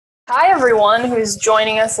Hi, everyone who's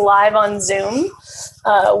joining us live on Zoom.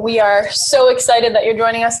 We are so excited that you're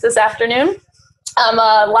joining us this afternoon. I'm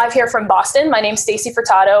live here from Boston. My name's Stacey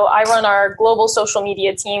Furtado. I run our global social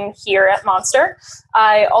media team here at Monster.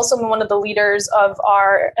 I also am one of the leaders of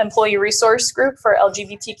our employee resource group for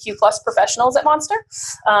LGBTQ plus professionals at Monster.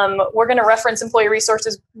 We're going to reference employee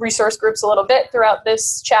resource groups a little bit throughout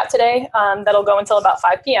this chat today. That'll go until about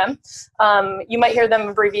 5 p.m. You might hear them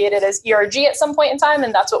abbreviated as ERG at some point in time,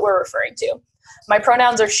 and that's what we're referring to. My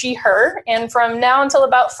pronouns are she, her, and from now until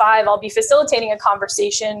about 5, I'll be facilitating a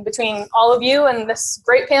conversation between all of you and this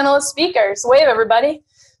great panel of speakers. Wave, everybody.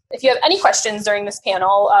 If you have any questions during this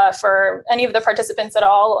panel for any of the participants at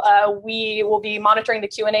all, we will be monitoring the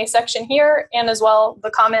Q&A section here and as well the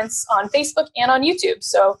comments on Facebook and on YouTube.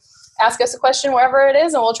 So ask us a question wherever it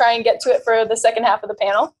is, and we'll try and get to it for the second half of the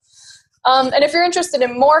panel. And if you're interested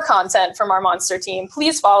in more content from our Monster team,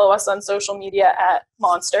 please follow us on social media at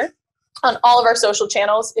Monster. On all of our social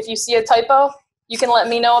channels. If you see a typo, you can let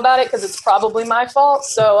me know about it because it's probably my fault.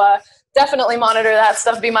 So definitely monitor that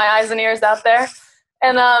stuff, be my eyes and ears out there.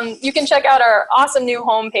 And you can check out our awesome new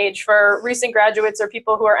homepage for recent graduates or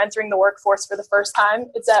people who are entering the workforce for the first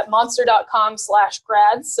time. It's at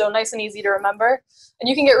monster.com/grads, so nice and easy to remember. And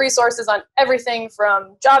you can get resources on everything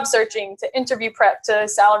from job searching to interview prep to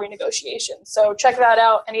salary negotiations. So check that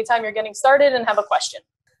out anytime you're getting started and have a question.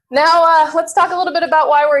 Now, let's talk a little bit about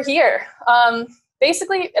why we're here.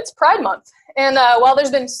 Basically, it's Pride Month. And while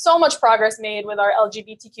there's been so much progress made with our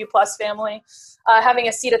LGBTQ plus family, having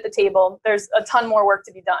a seat at the table, there's a ton more work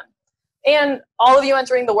to be done. And all of you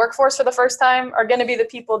entering the workforce for the first time are going to be the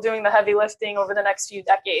people doing the heavy lifting over the next few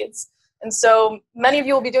decades. And so many of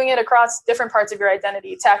you will be doing it across different parts of your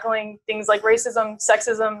identity, tackling things like racism,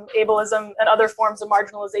 sexism, ableism, and other forms of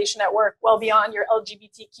marginalization at work well beyond your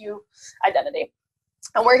LGBTQ identity.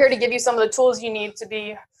 And we're here to give you some of the tools you need to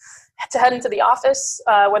head into the office,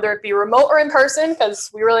 whether it be remote or in person, because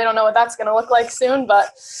we really don't know what that's going to look like soon. But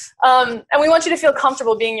and we want you to feel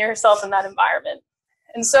comfortable being yourself in that environment.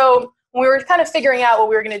 And so when we were kind of figuring out what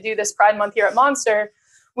we were going to do this Pride Month here at Monster,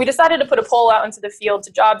 we decided to put a poll out into the field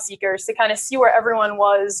to job seekers to kind of see where everyone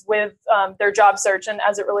was with their job search and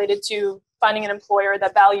as it related to finding an employer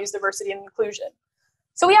that values diversity and inclusion.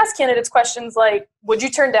 So we asked candidates questions like, would you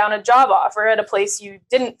turn down a job offer at a place you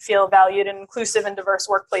didn't feel valued in inclusive and diverse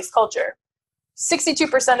workplace culture?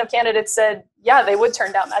 62% of candidates said, yeah, they would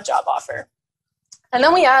turn down that job offer. And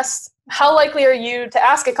then we asked, how likely are you to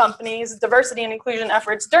ask a company's diversity and inclusion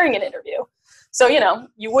efforts during an interview? So,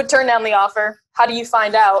 you would turn down the offer. How do you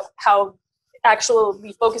find out how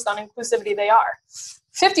actually focused on inclusivity they are?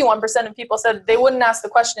 51% of people said they wouldn't ask the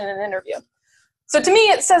question in an interview. So to me,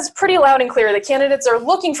 it says pretty loud and clear that candidates are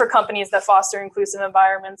looking for companies that foster inclusive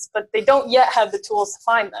environments, but they don't yet have the tools to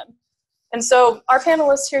find them. And so our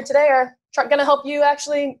panelists here today are going to help you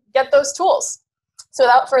actually get those tools. So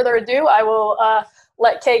without further ado, I will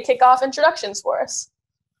let Kay kick off introductions for us.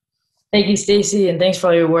 Thank you, Stacey, and thanks for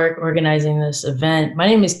all your work organizing this event. My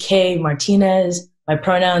name is Kay Martinez. My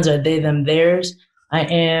pronouns are they, them, theirs. I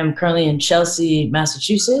am currently in Chelsea,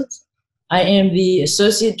 Massachusetts. I am the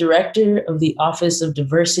Associate Director of the Office of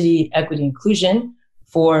Diversity, Equity, Inclusion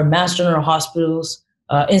for Mass General Hospital's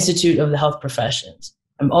Institute of the Health Professions.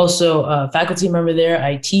 I'm also a faculty member there.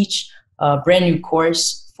 I teach a brand new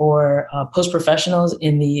course for post-professionals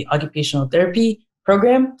in the occupational therapy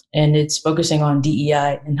program, and it's focusing on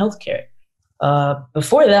DEI in healthcare.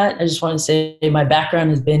 Before that, I just want to say my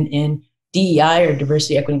background has been in DEI or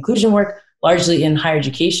diversity, equity, inclusion work, largely in higher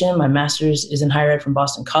education. My master's is in higher ed from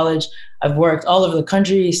Boston College. I've worked all over the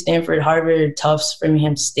country, Stanford, Harvard, Tufts,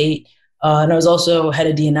 Framingham State, and I was also head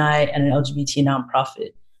of D&I at an LGBT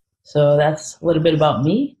nonprofit. So that's a little bit about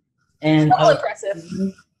me. And impressive.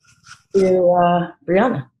 To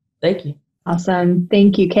Brianna. Thank you. Awesome.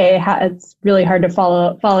 Thank you, Kay. It's really hard to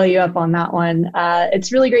follow you up on that one.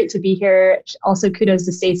 It's really great to be here. Also, kudos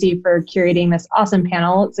to Stacey for curating this awesome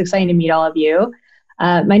panel. It's exciting to meet all of you.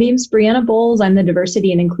 My name's Brianna Bowles. I'm the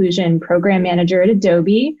Diversity and Inclusion Program Manager at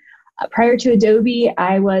Adobe. Prior to Adobe,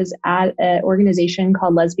 I was at an organization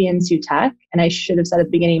called Lesbians Who Tech, and I should have said at the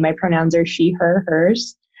beginning, my pronouns are she, her,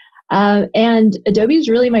 hers. And Adobe is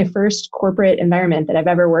really my first corporate environment that I've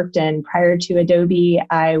ever worked in. Prior to Adobe,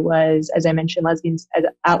 I was, as I mentioned,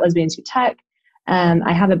 at Lesbians Who Tech.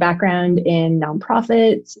 I have a background in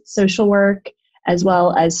nonprofits, social work, as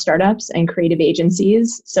well as startups and creative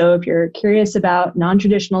agencies. So if you're curious about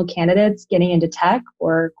non-traditional candidates getting into tech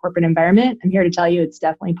or corporate environment, I'm here to tell you it's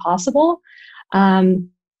definitely possible.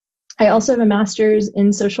 I also have a master's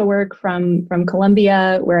in social work from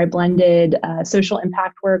Columbia, where I blended social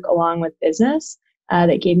impact work along with business.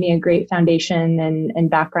 that gave me a great foundation and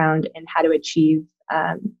background in how to achieve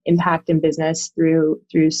impact in business through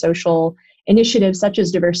social initiatives such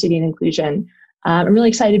as diversity and inclusion. I'm really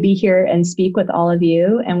excited to be here and speak with all of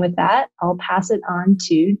you. And with that, I'll pass it on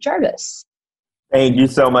to Jarvis. Thank you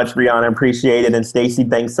so much, Brianna. Appreciate it. And Stacy,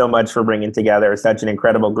 thanks so much for bringing together such an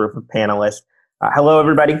incredible group of panelists. Hello,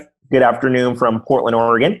 everybody. Good afternoon from Portland,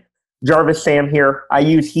 Oregon. Jarvis Sam here. I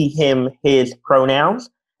use he, him, his pronouns.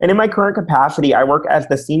 And in my current capacity, I work as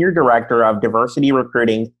the Senior Director of Diversity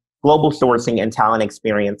Recruiting, Global Sourcing, and Talent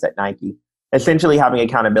Experience at Nike, essentially having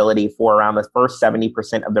accountability for around the first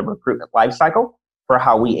 70% of the recruitment lifecycle for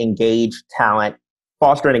how we engage talent,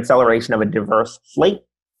 foster an acceleration of a diverse slate,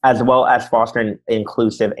 as well as foster an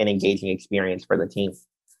inclusive and engaging experience for the team.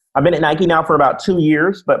 I've been at Nike now for about 2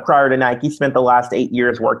 years, but prior to Nike, spent the last 8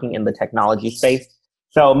 years working in the technology space.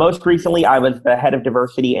 So most recently, I was the head of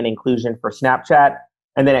diversity and inclusion for Snapchat,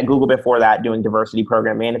 and then at Google before that, doing diversity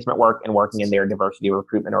program management work and working in their diversity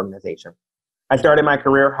recruitment organization. I started my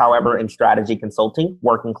career, however, in strategy consulting,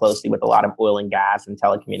 working closely with a lot of oil and gas and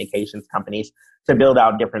telecommunications companies to build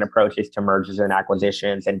out different approaches to mergers and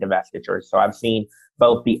acquisitions and divestitures. So I've seen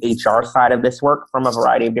both the HR side of this work from a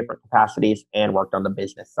variety of different capacities and worked on the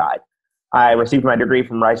business side. I received my degree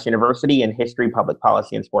from Rice University in history, public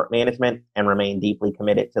policy, and sport management, and remain deeply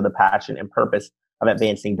committed to the passion and purpose of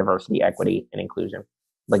advancing diversity, equity, and inclusion.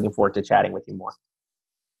 Looking forward to chatting with you more.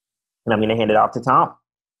 And I'm going to hand it off to Tom.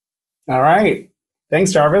 All right.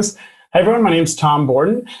 Thanks, Jarvis. Hi, everyone. My name is Tom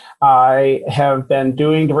Borden. I have been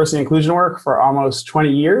doing diversity and inclusion work for almost 20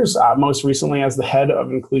 years, most recently as the head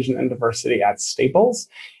of inclusion and diversity at Staples.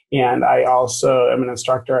 And I also am an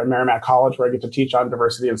instructor at Merrimack College, where I get to teach on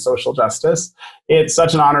diversity and social justice. It's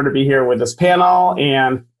such an honor to be here with this panel.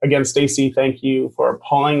 And again, Stacy, thank you for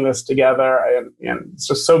pulling this together. And it's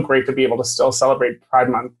just so great to be able to still celebrate Pride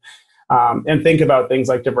Month and think about things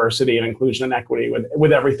like diversity and inclusion and equity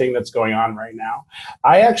with everything that's going on right now.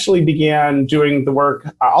 I actually began doing the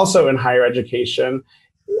work also in higher education.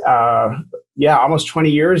 Almost 20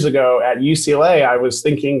 years ago at UCLA, I was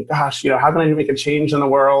thinking, gosh, how can I make a change in the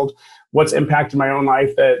world? What's impacted my own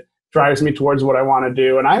life that drives me towards what I want to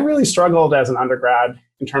do? And I really struggled as an undergrad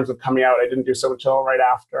in terms of coming out. I didn't do so until right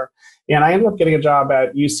after. And I ended up getting a job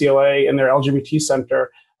at UCLA in their LGBT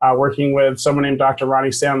center, working with someone named Dr. Ronnie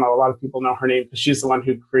Sandlow. A lot of people know her name because she's the one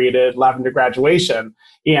who created Lavender Graduation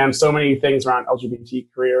and so many things around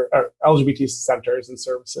LGBT centers and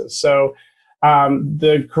services. So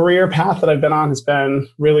the career path that I've been on has been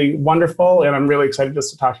really wonderful, and I'm really excited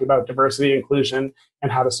just to talk to you about diversity, inclusion,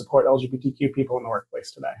 and how to support LGBTQ people in the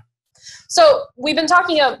workplace today. So we've been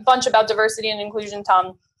talking a bunch about diversity and inclusion,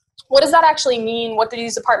 Tom. What does that actually mean? What do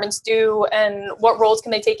these departments do, and what roles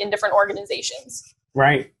can they take in different organizations?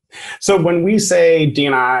 Right. So when we say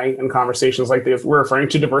D&I in conversations like this, we're referring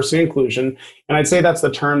to diversity and inclusion, and I'd say that's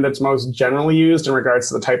the term that's most generally used in regards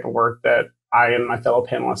to the type of work that I and my fellow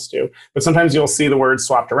panelists do. But sometimes you'll see the words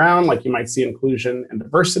swapped around, like you might see inclusion and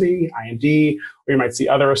diversity, IND, or you might see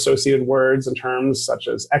other associated words and terms such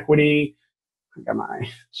as equity. I got my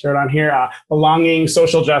shirt on here. Belonging,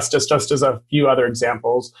 social justice, just as a few other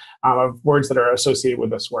examples of words that are associated with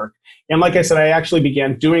this work. And like I said, I actually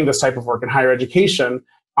began doing this type of work in higher education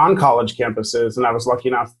on college campuses, and I was lucky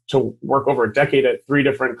enough to work over a decade at 3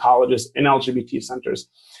 different colleges in LGBT centers.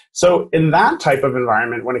 So in that type of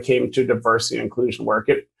environment, when it came to diversity and inclusion work,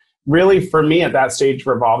 it really, for me at that stage,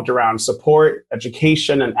 revolved around support,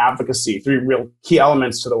 education, and advocacy, 3 real key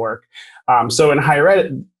elements to the work. So in higher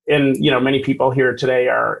ed, and many people here today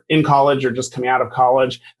are in college or just coming out of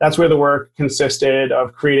college. That's where the work consisted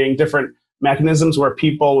of creating different mechanisms where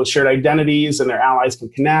people with shared identities and their allies can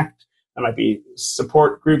connect. That might be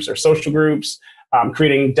support groups or social groups,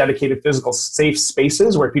 creating dedicated physical safe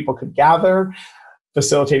spaces where people could gather,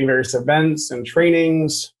 facilitating various events and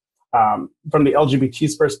trainings. From the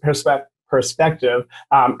LGBT perspective,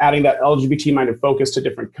 adding that LGBT-minded focus to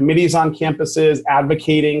different committees on campuses,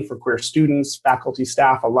 advocating for queer students, faculty,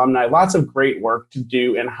 staff, alumni, lots of great work to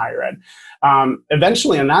do in higher ed.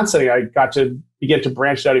 Eventually, in that setting, I got to begin to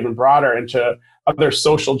branch out even broader into other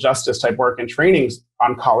social justice type work and trainings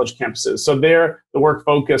on college campuses. So there, the work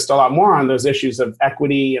focused a lot more on those issues of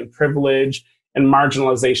equity and privilege and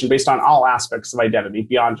marginalization based on all aspects of identity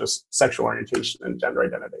beyond just sexual orientation and gender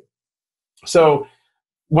identity. So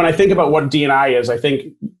when I think about what D&I is, I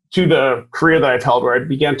think to the career that I've held, where I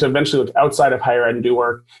began to eventually look outside of higher ed and do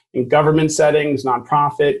work in government settings,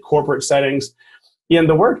 nonprofit, corporate settings. And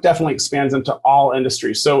the work definitely expands into all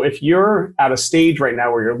industries. So if you're at a stage right now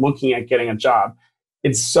where you're looking at getting a job,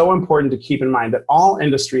 it's so important to keep in mind that all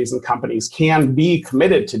industries and companies can be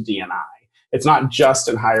committed to D&I. It's not just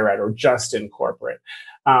in higher ed or just in corporate.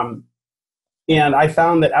 And I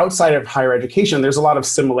found that outside of higher education, there's a lot of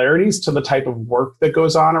similarities to the type of work that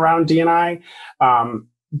goes on around D&I,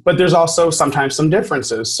 but there's also sometimes some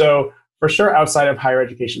differences. So for sure, outside of higher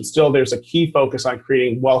education, still there's a key focus on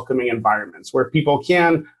creating welcoming environments where people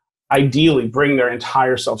can ideally bring their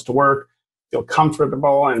entire selves to work, feel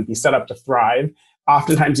comfortable, and be set up to thrive.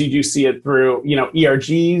 Oftentimes you do see it through,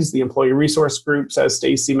 ERGs, the employee resource groups, as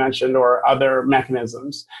Stacy mentioned, or other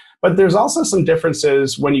mechanisms. But there's also some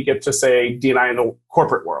differences when you get to, say, D&I in the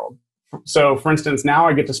corporate world. So for instance, now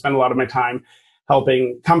I get to spend a lot of my time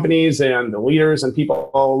helping companies and the leaders and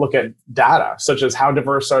people look at data, such as how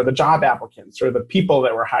diverse are the job applicants or the people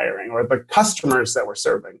that we're hiring or the customers that we're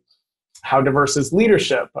serving. How diverse is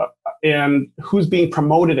leadership and who's being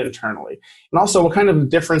promoted internally? And also what kind of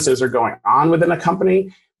differences are going on within a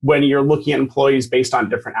company when you're looking at employees based on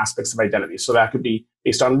different aspects of identity. So that could be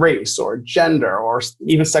based on race or gender or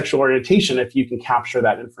even sexual orientation if you can capture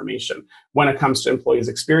that information. When it comes to employees'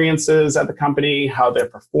 experiences at the company, how they're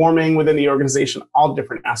performing within the organization, all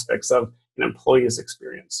different aspects of an employee's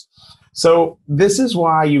experience. So this is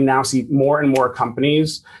why you now see more and more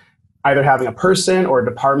companies either having a person or a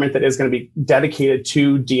department that is going to be dedicated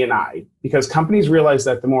to D&I, because companies realize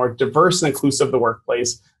that the more diverse and inclusive the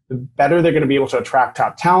workplace, the better they're going to be able to attract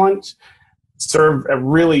top talent, serve a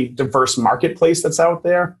really diverse marketplace that's out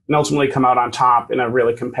there, and ultimately come out on top in a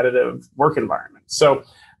really competitive work environment. So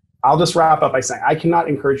I'll just wrap up by saying I cannot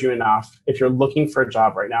encourage you enough, if you're looking for a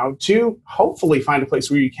job right now, to hopefully find a place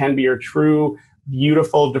where you can be your true,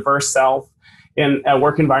 beautiful, diverse self in a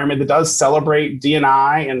work environment that does celebrate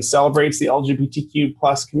D&I and celebrates the LGBTQ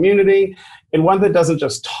plus community, and one that doesn't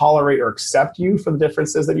just tolerate or accept you for the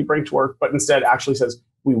differences that you bring to work, but instead actually says,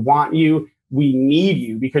 we want you, we need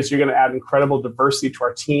you, because you're going to add incredible diversity to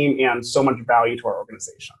our team and so much value to our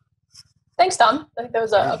organization. Thanks, Tom. I think that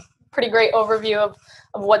was a pretty great overview of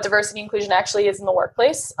what diversity and inclusion actually is in the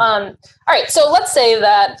workplace. All right, so let's say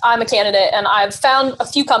that I'm a candidate and I've found a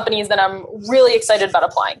few companies that I'm really excited about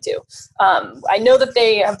applying to. I know that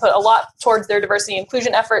they have put a lot towards their diversity and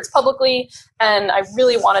inclusion efforts publicly, and I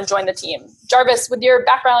really want to join the team. Jarvis, with your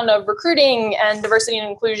background of recruiting and diversity and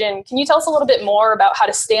inclusion, can you tell us a little bit more about how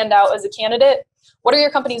to stand out as a candidate? What are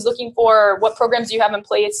your companies looking for? What programs do you have in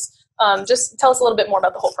place? Just tell us a little bit more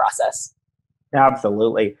about the whole process.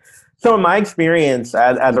 Absolutely. So in my experience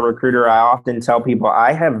as a recruiter, I often tell people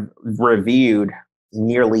I have reviewed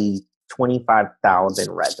nearly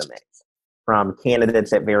 25,000 resumes, from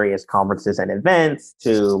candidates at various conferences and events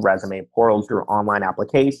to resume portals through online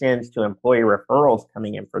applications to employee referrals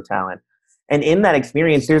coming in for talent. And in that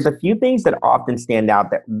experience, there's a few things that often stand out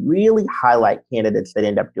that really highlight candidates that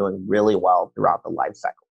end up doing really well throughout the life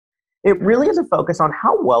cycle. It really is a focus on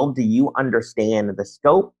how well do you understand the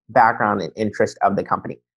scope, background, and interest of the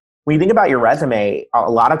company. When you think about your resume,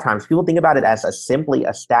 a lot of times people think about it as simply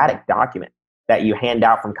a static document that you hand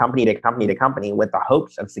out from company to company to company with the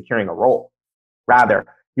hopes of securing a role. Rather,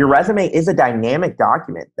 your resume is a dynamic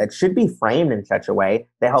document that should be framed in such a way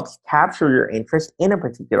that helps capture your interest in a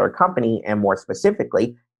particular company and, more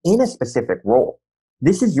specifically, in a specific role.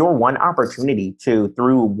 This is your one opportunity to,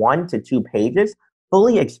 through 1 to 2 pages,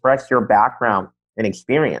 fully express your background and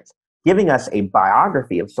experience, giving us a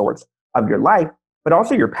biography of sorts of your life, but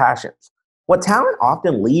also your passions. What talent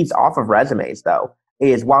often leaves off of resumes, though,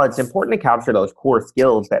 is while it's important to capture those core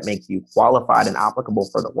skills that make you qualified and applicable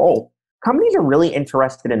for the role, companies are really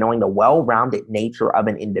interested in knowing the well-rounded nature of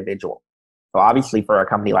an individual. So obviously for a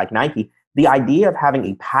company like Nike, the idea of having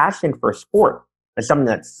a passion for sport is something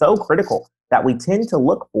that's so critical that we tend to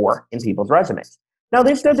look for in people's resumes. Now,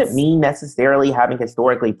 this doesn't mean necessarily having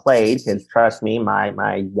historically played, because trust me,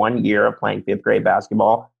 my 1 year of playing 5th grade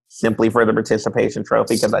basketball simply for the participation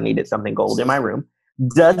trophy because I needed something gold in my room,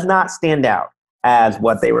 does not stand out as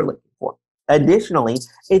what they were looking for. Additionally,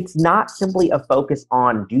 it's not simply a focus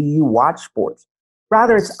on do you watch sports?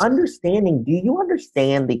 Rather, it's understanding, do you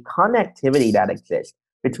understand the connectivity that exists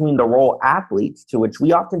between the role athletes, to which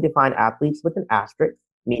we often define athletes with an asterisk,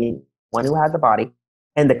 meaning one who has a body,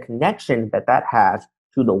 and the connection that that has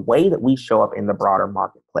to the way that we show up in the broader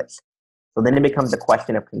marketplace. So then it becomes a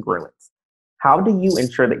question of congruence. How do you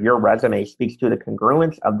ensure that your resume speaks to the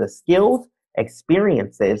congruence of the skills,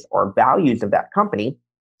 experiences, or values of that company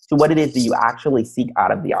to what it is that you actually seek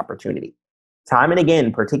out of the opportunity? Time and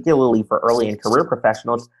again, particularly for early in career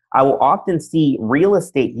professionals, I will often see real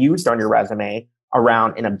estate used on your resume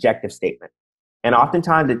around an objective statement. And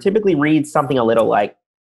oftentimes it typically reads something a little like,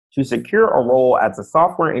 to secure a role as a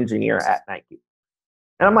software engineer at Nike.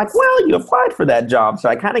 And I'm like, well, you applied for that job, so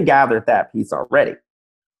I kind of gathered that piece already.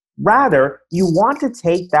 Rather, you want to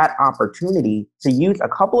take that opportunity to use a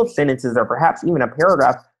couple of sentences or perhaps even a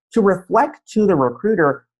paragraph to reflect to the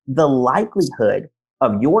recruiter the likelihood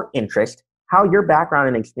of your interest, how your background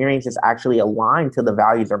and experiences actually align to the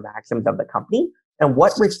values or maxims of the company, and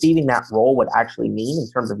what receiving that role would actually mean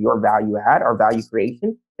in terms of your value add or value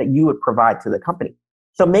creation that you would provide to the company.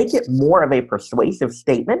 So make it more of a persuasive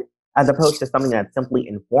statement as opposed to something that's simply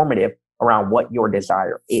informative around what your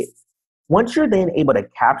desire is. Once you're then able to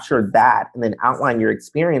capture that and then outline your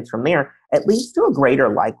experience from there, it leads to a greater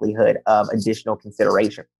likelihood of additional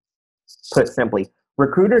consideration. Put simply,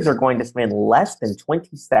 recruiters are going to spend less than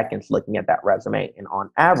 20 seconds looking at that resume. And on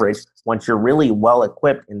average, once you're really well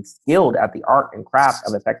equipped and skilled at the art and craft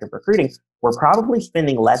of effective recruiting, we're probably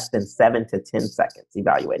spending less than 7 to 10 seconds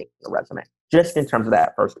evaluating your resume, just in terms of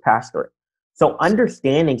that first pass through. So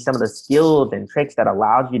understanding some of the skills and tricks that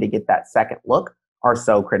allows you to get that second look are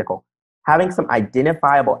so critical. Having some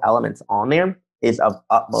identifiable elements on there is of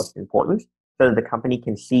utmost importance so that the company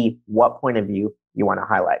can see what point of view you want to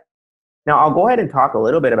highlight. Now, I'll go ahead and talk a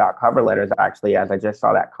little bit about cover letters, actually, as I just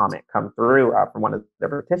saw that comment come through from one of the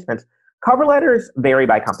participants. Cover letters vary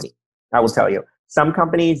by company. I will tell you, some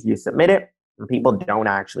companies, you submit it and people don't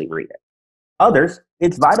actually read it. Others,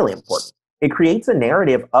 it's vitally important. It creates a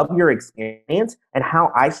narrative of your experience and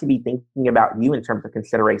how I should be thinking about you in terms of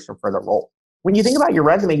consideration for the role. When you think about your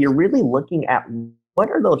resume, you're really looking at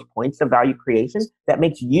what are those points of value creation that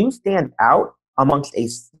makes you stand out amongst a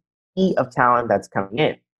sea of talent that's coming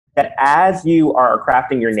in. That as you are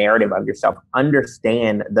crafting your narrative of yourself,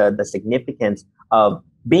 understand the significance of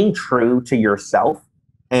being true to yourself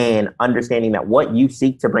and understanding that what you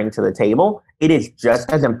seek to bring to the table, it is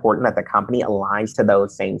just as important that the company aligns to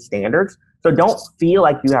those same standards. So don't feel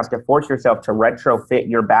like you have to force yourself to retrofit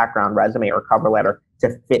your background, resume, or cover letter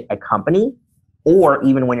to fit a company, or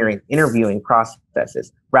even when you're in interviewing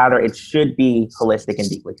processes. Rather, it should be holistic and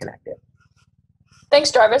deeply connected. Thanks,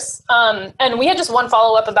 Jarvis. And we had just one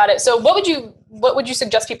follow-up about it. So what would you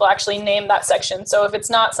suggest people actually name that section? So if it's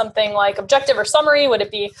not something like objective or summary, would it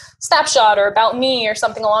be snapshot or about me or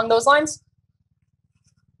something along those lines?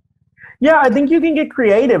 Yeah, I think you can get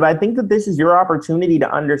creative. I think that this is your opportunity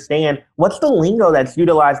to understand what's the lingo that's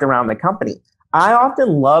utilized around the company. I often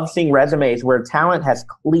love seeing resumes where talent has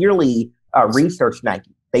clearly researched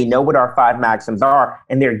Nike. They know what our 5 maxims are,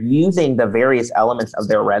 and they're using the various elements of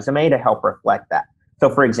their resume to help reflect that. So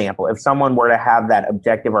for example, if someone were to have that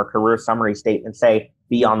objective or career summary statement say,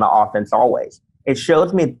 be on the offense always, it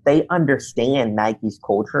shows me that they understand Nike's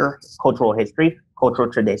culture, cultural history,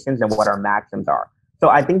 cultural traditions, and what our maxims are. So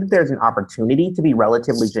I think that there's an opportunity to be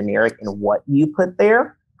relatively generic in what you put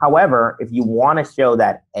there. However, if you want to show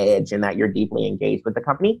that edge and that you're deeply engaged with the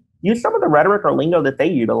company, use some of the rhetoric or lingo that they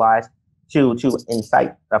utilize to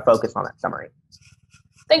incite a focus on that summary.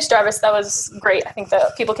 Thanks, Jarvis. That was great. I think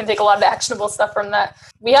that people can take a lot of actionable stuff from that.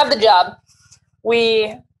 We have the job.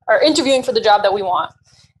 We are interviewing for the job that we want,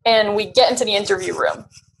 and we get into the interview room.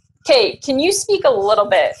 Kate, can you speak a little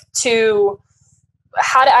bit to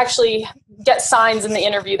how to actually get signs in the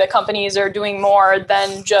interview that companies are doing more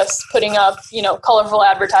than just putting up, colorful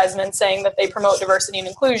advertisements saying that they promote diversity and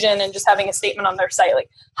inclusion and just having a statement on their site? Like,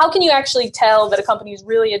 how can you actually tell that a company is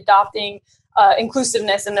really adopting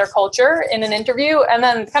inclusiveness in their culture in an interview? And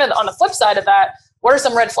then kind of on the flip side of that, what are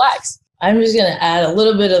some red flags? I'm just going to add a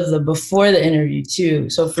little bit of the before the interview too.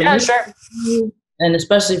 So for you, and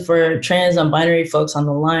especially for trans, non-binary folks on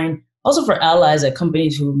the line, also for allies at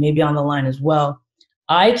companies who may be on the line as well,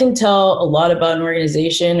 I can tell a lot about an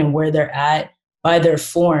organization and where they're at by their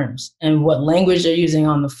forms and what language they're using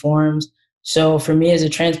on the forms. So for me as a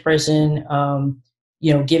trans person,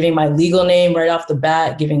 giving my legal name right off the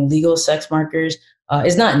bat, giving legal sex markers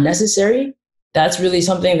is not necessary. That's really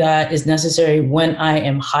something that is necessary when I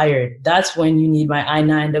am hired. That's when you need my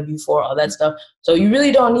I-9, W-4, all that stuff. So you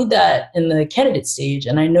really don't need that in the candidate stage.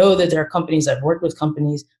 And I know that there are companies, I've worked with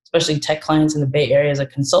companies, especially tech clients in the Bay Area as a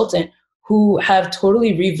consultant, who have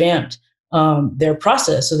totally revamped their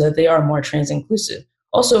process so that they are more trans inclusive.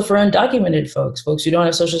 Also for undocumented folks who don't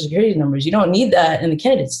have social security numbers, you don't need that in the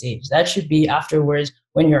candidate stage. That should be afterwards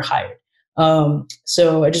when you're hired.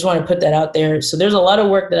 So I just want to put that out there. So there's a lot of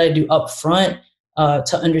work that I do up front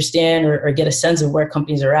to understand or get a sense of where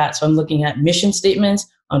companies are at. So I'm looking at mission statements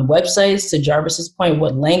on websites. To Jarvis's point,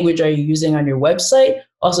 what language are you using on your website?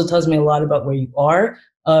 Also tells me a lot about where you are.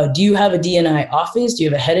 Do you have a D&I office? Do you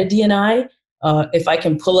have a head of D&I? If I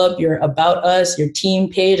can pull up your About Us, your team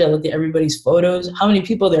page, I look at everybody's photos. How many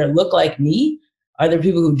people there look like me? Are there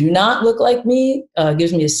people who do not look like me?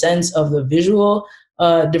 Gives me a sense of the visual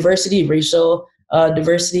diversity, racial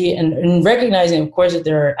diversity, and recognizing, of course, that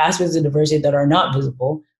there are aspects of diversity that are not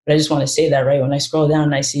visible. But I just want to say that, right? When I scroll down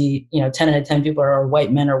and I see, 10 out of 10 people are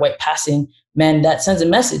white men or white passing men, that sends a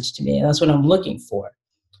message to me. And that's what I'm looking for.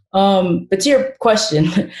 But to your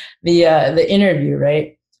question, the interview,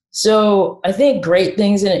 right? So I think great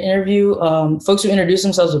things in an interview, folks who introduce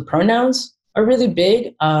themselves with pronouns are really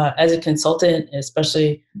big. As a consultant,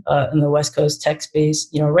 especially in the West Coast tech space,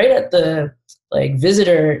 right at the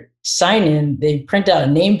visitor sign in, they print out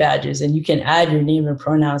name badges and you can add your name and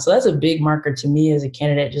pronouns. So that's a big marker to me as a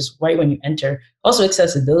candidate, just right when you enter. Also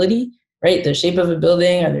accessibility, right? The shape of a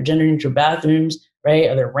building, are there gender neutral bathrooms, right?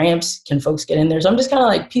 Are there ramps? Can folks get in there? So I'm just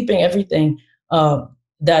kind of peeping everything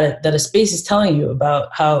that a space is telling you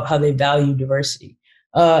about how they value diversity.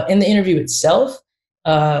 In the interview itself,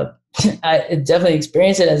 I definitely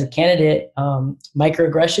experienced it as a candidate.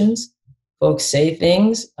 Microaggressions, folks say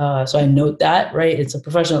things, so I note that, right? It's a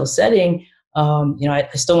professional setting. I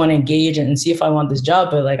still want to engage and see if I want this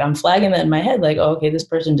job, but I'm flagging that in my head, okay, this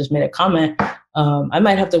person just made a comment. I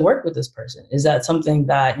might have to work with this person. Is that something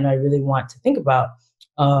that I really want to think about?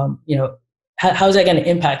 How is that going to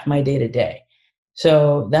impact my day to day?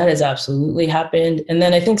 So that has absolutely happened. And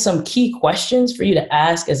then I think some key questions for you to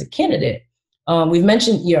ask as a candidate. We've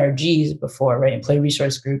mentioned ERGs before, right? Employee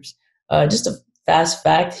resource groups. Just a fast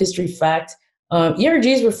fact, history fact.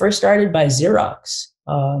 ERGs were first started by Xerox.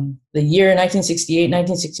 The year 1968,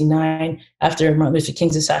 1969, after Martin Luther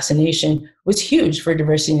King's assassination, was huge for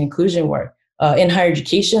diversity and inclusion work. In higher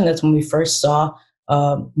education, that's when we first saw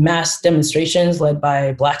mass demonstrations led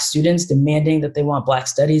by Black students demanding that they want Black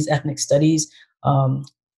studies, ethnic studies,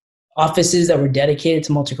 offices that were dedicated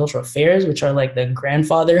to multicultural affairs, which are the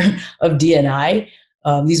grandfather of D&I.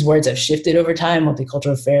 These words have shifted over time: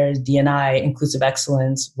 multicultural affairs, D&I, inclusive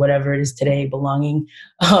excellence, whatever it is today, belonging.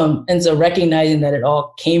 And so recognizing that it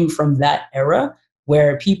all came from that era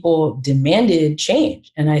where people demanded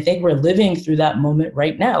change. And I think we're living through that moment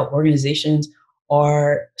right now. Organizations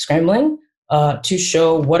are scrambling to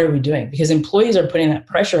show what are we doing, because employees are putting that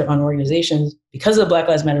pressure on organizations because of the Black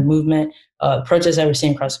Lives Matter movement, protests that we're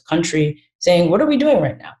seeing across the country, saying, what are we doing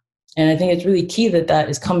right now? And I think it's really key that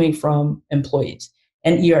is coming from employees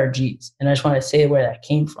and ERGs. And I just want to say where that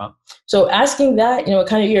came from. So asking that, what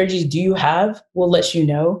kind of ERGs do you have, will let you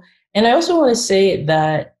know. And I also want to say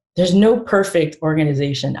that there's no perfect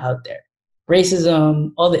organization out there.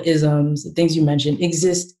 Racism, all the isms, the things you mentioned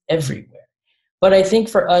exist everywhere. But I think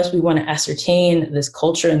for us, we want to ascertain this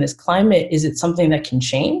culture and this climate. Is it something that can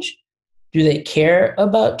change? Do they care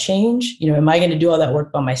about change? Am I going to do all that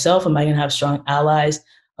work by myself? Am I going to have strong allies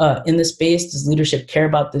in the space? Does leadership care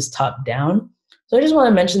about this top down? So I just want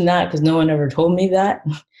to mention that because no one ever told me that.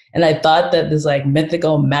 And I thought that this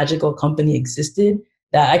mythical, magical company existed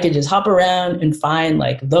that I could just hop around and find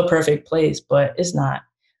the perfect place, but it's not.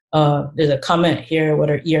 There's a comment here. What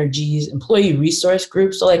are ERGs? Employee resource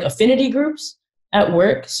groups. So affinity groups at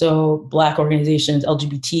work. So Black organizations,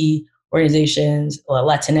 LGBT organizations,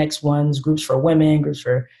 Latinx ones, groups for women, groups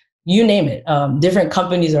for you name it. Different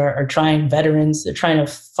companies are trying, veterans, they're trying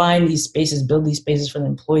to find these spaces, build these spaces for the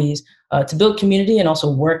employees to build community and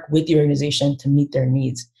also work with the organization to meet their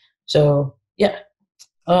needs. So yeah,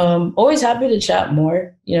 always happy to chat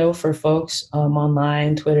more, for folks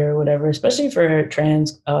online, Twitter, whatever, especially for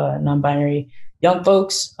trans, non-binary young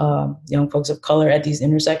folks of color at these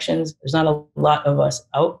intersections. There's not a lot of us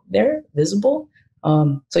out there visible.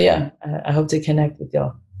 So yeah, I hope to connect with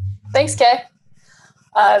y'all. Thanks, Kay.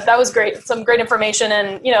 That was great. Some great information.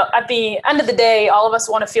 And, at the end of the day, all of us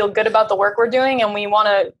want to feel good about the work we're doing, and we want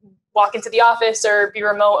to walk into the office or be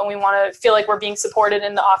remote, and we want to feel like we're being supported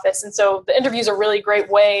in the office. And so the interview is a really great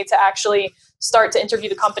way to actually start to interview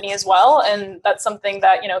the company as well. And that's something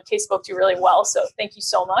that, Kay spoke to really well. So thank you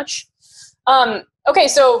so much. Okay,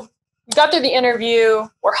 so we got through the interview.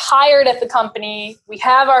 We're hired at the company. We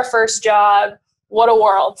have our first job. What a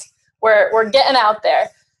world. We're getting out there.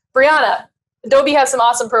 Brianna, Adobe has some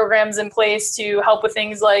awesome programs in place to help with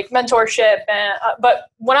things like mentorship. But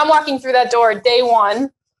when I'm walking through that door day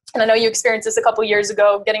one, and I know you experienced this a couple years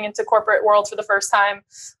ago, getting into corporate world for the first time,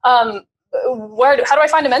 how do I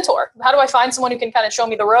find a mentor? How do I find someone who can kind of show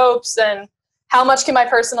me the ropes? And how much can my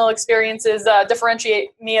personal experiences differentiate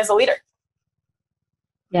me as a leader?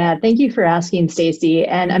 Yeah, thank you for asking, Stacy.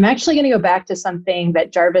 And I'm actually going to go back to something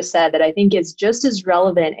that Jarvis said that I think is just as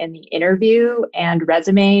relevant in the interview and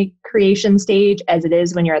resume creation stage as it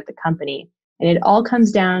is when you're at the company. And it all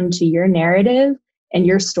comes down to your narrative and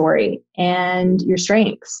your story and your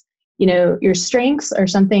strengths. Your strengths are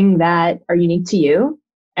something that are unique to you.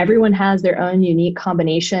 Everyone has their own unique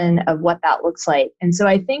combination of what that looks like. And so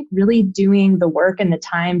I think really doing the work and the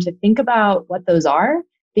time to think about what those are,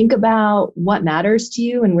 think about what matters to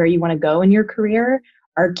you and where you want to go in your career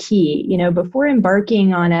are key. Before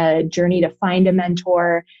embarking on a journey to find a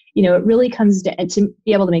mentor, it really comes to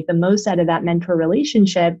be able to make the most out of that mentor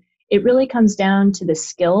relationship. It really comes down to the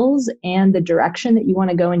skills and the direction that you want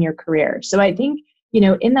to go in your career. So I think,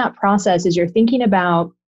 in that process, as you're thinking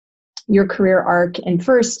about your career arc and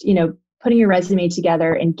first, putting your resume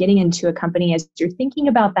together and getting into a company, as you're thinking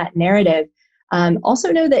about that narrative,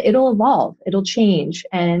 also know that it'll evolve, it'll change,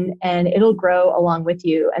 and it'll grow along with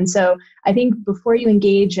you. And so I think before you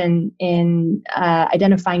engage in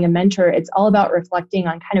identifying a mentor, it's all about reflecting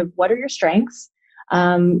on kind of what are your strengths,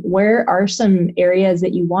 where are some areas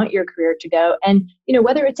that you want your career to go, and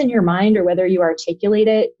whether it's in your mind or whether you articulate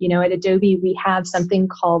it. At Adobe, we have something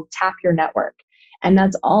called Tap Your Network. And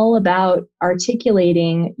that's all about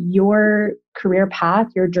articulating your career path,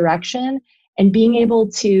 your direction, and being able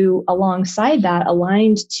to, alongside that,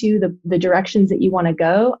 aligned to the directions that you want to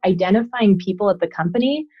go, identifying people at the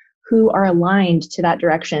company who are aligned to that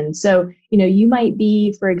direction. So, you might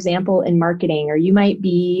be, for example, in marketing, or you might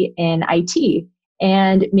be in IT,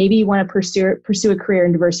 and maybe you want to pursue a career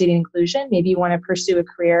in diversity and inclusion. Maybe you want to pursue a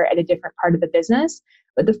career at a different part of the business.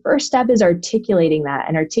 But the first step is articulating that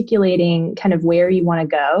and articulating kind of where you want to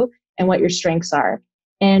go and what your strengths are.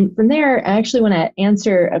 And from there, I actually want to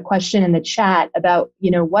answer a question in the chat about,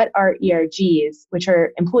 what are ERGs, which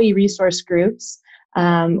are employee resource groups,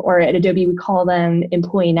 or at Adobe, we call them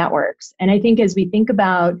employee networks. And I think as we think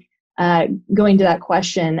about going to that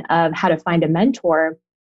question of how to find a mentor,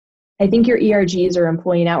 I think your ERGs or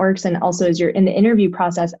employee networks, and also as you're in the interview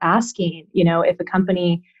process asking, if a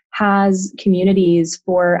company has communities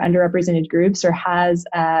for underrepresented groups or has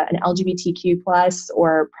an LGBTQ plus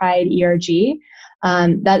or Pride ERG,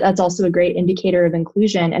 that's also a great indicator of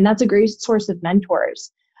inclusion. And that's a great source of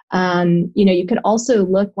mentors. You can also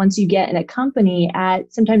look, once you get in a company,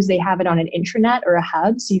 at sometimes they have it on an intranet or a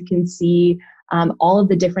hub, so you can see all of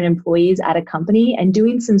the different employees at a company, and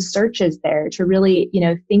doing some searches there to really,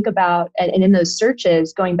 think about, and in those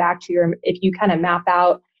searches, going back to if you kind of map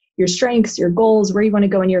out your strengths, your goals, where you want to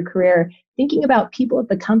go in your career, thinking about people at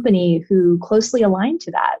the company who closely align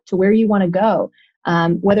to that, to where you want to go,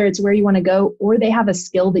 whether it's where you want to go or they have a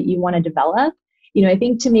skill that you want to develop. I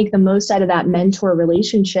think to make the most out of that mentor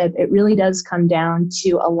relationship, it really does come down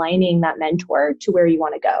to aligning that mentor to where you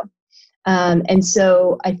want to go. And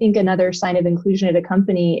so I think another sign of inclusion at a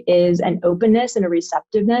company is an openness and a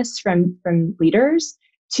receptiveness from leaders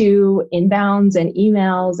to inbounds and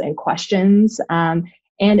emails and questions,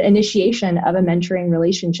 and initiation of a mentoring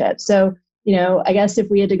relationship. So, I guess if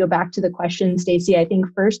we had to go back to the question, Stacey, I think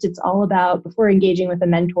first it's all about, before engaging with a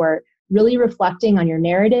mentor, really reflecting on your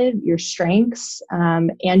narrative, your strengths,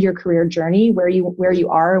 and your career journey, where you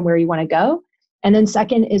are and where you want to go. And then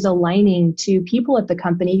second is aligning to people at the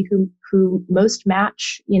company who most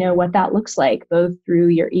match, what that looks like, both through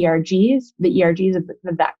your ERGs, the ERGs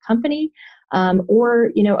of that company,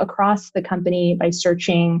 or, across the company by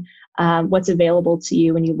searching what's available to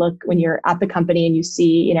you when you're at the company and you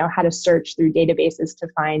see, how to search through databases to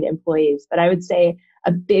find employees. But I would say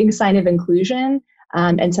a big sign of inclusion,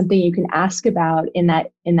 and something you can ask about in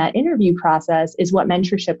that interview process, is what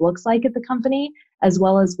mentorship looks like at the company, as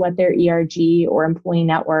well as what their ERG or employee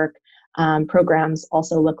network programs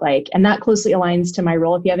also look like. And that closely aligns to my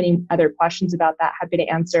role. If you have any other questions about that, happy to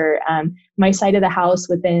answer. My side of the house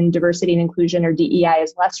within diversity and inclusion, or DEI,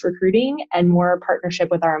 is less recruiting and more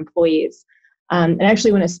partnership with our employees. And I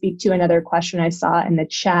actually want to speak to another question I saw in the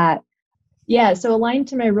chat. Yeah, so aligned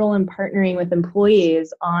to my role in partnering with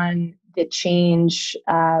employees on the change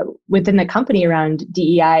within the company around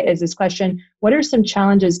DEI is this question: what are some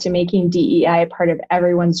challenges to making DEI part of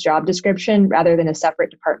everyone's job description rather than a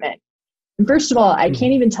separate department? And first of all, I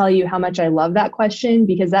can't even tell you how much I love that question,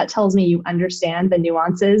 because that tells me you understand the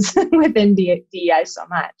nuances within DEI so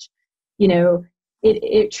much.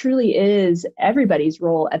 It truly is everybody's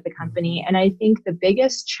role at the company. And I think the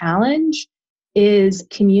biggest challenge is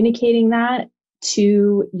communicating that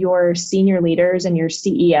to your senior leaders and your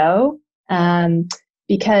CEO,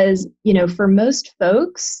 because, for most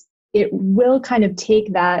folks, it will kind of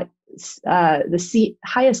take that the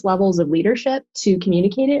highest levels of leadership to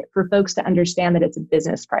communicate it for folks to understand that it's a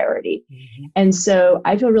business priority. Mm-hmm. And so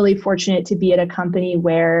I feel really fortunate to be at a company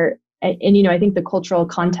where, and I think the cultural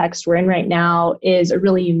context we're in right now is a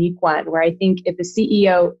really unique one, where I think if the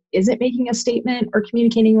CEO isn't making a statement or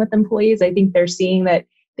communicating with employees, I think they're seeing that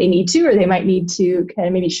they need to, or they might need to kind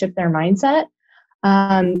of maybe shift their mindset.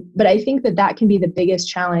 But I think that can be the biggest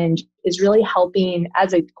challenge, is really helping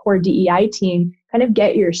as a core DEI team kind of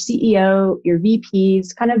get your CEO, your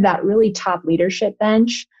VPs, kind of that really top leadership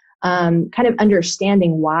bench kind of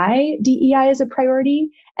understanding why DEI is a priority,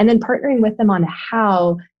 and then partnering with them on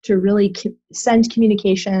how to really send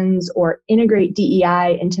communications or integrate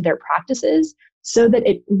DEI into their practices so that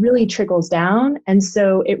it really trickles down. And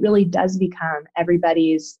so it really does become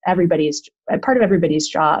everybody's part of everybody's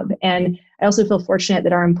job. And I also feel fortunate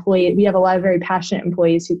that we have a lot of very passionate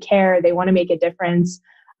employees who care, they want to make a difference.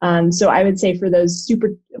 So I would say for those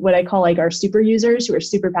what I call like our super users who are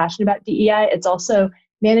super passionate about DEI, it's also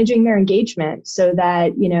managing their engagement so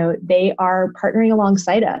that, they are partnering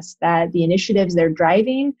alongside us, that the initiatives they're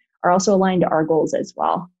driving are also aligned to our goals as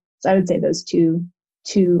well. So I would say those two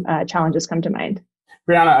challenges come to mind.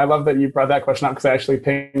 Brianna, I love that you brought that question up because I actually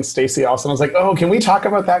pinged Stacy also. And I was like, oh, can we talk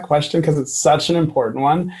about that question? Because it's such an important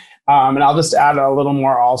one. And I'll just add a little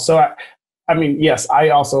more also. I mean, yes, I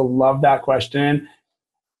also love that question.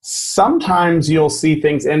 Sometimes you'll see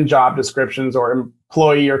things in job descriptions or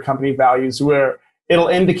employee or company values where it'll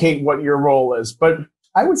indicate what your role is. But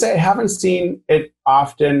I would say I haven't seen it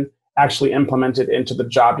often actually implemented into the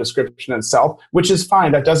job description itself, which is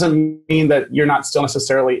fine. That doesn't mean that you're not still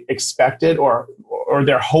necessarily expected or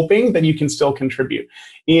they're hoping that you can still contribute.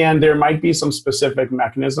 And there might be some specific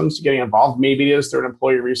mechanisms to getting involved. Maybe it is through an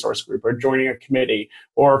employee resource group or joining a committee.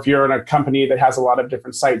 Or if you're in a company that has a lot of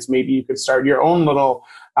different sites, maybe you could start your own little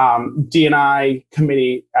D&I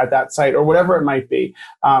committee at that site or whatever it might be.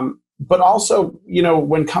 But also,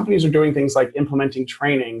 when companies are doing things like implementing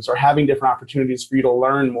trainings or having different opportunities for you to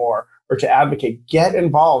learn more or to advocate, get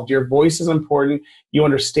involved. Your voice is important. You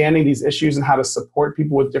understanding these issues and how to support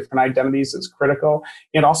people with different identities is critical.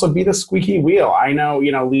 And also be the squeaky wheel. I know,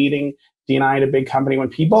 leading D&I at a big company, when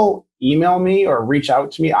people email me or reach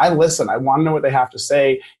out to me, I listen. I want to know what they have to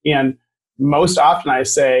say. And most often I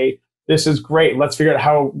say, this is great. Let's figure out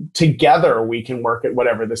how together we can work at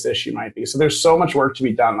whatever this issue might be. So there's so much work to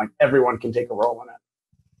be done. Like everyone can take a role in it.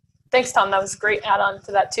 Thanks, Tom. That was a great add-on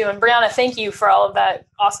to that too. And Brianna, thank you for all of that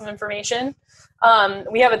awesome information.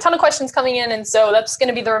 We have a ton of questions coming in, and so that's going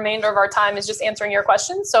to be the remainder of our time is just answering your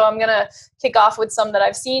questions. So I'm going to kick off with some that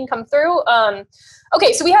I've seen come through.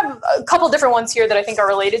 Okay, so we have a couple different ones here that I think are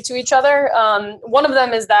related to each other. One of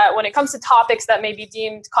them is that when it comes to topics that may be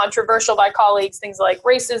deemed controversial by colleagues, things like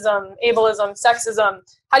racism, ableism, sexism,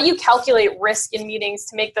 how do you calculate risk in meetings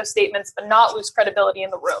to make those statements but not lose credibility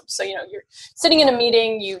in the room? So, you're sitting in a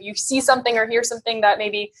meeting, you see something or hear something that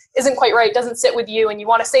maybe isn't quite right, doesn't sit with you, and you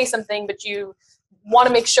want to say something, but you want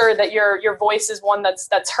to make sure that your voice is one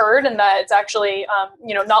that's heard and that it's actually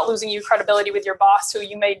not losing you credibility with your boss, who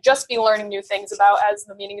you may just be learning new things about as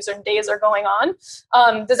the meetings and days are going on.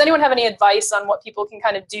 Does anyone have any advice on what people can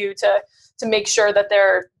kind of do to make sure that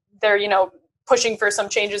they're pushing for some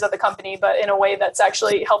changes at the company, but in a way that's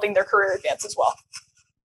actually helping their career advance as well?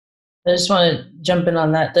 I just want to jump in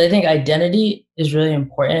on that. I think identity is really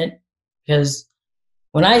important because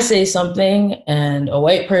when I say something and a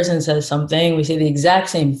white person says something, we say the exact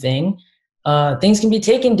same thing, things can be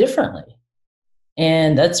taken differently.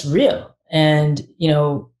 And that's real. And,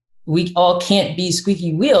 we all can't be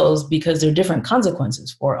squeaky wheels because there are different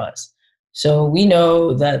consequences for us. So we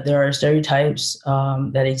know that there are stereotypes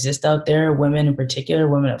that exist out there, women in particular,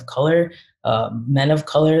 women of color, men of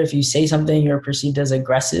color. If you say something, you're perceived as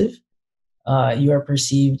aggressive. You are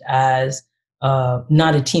perceived as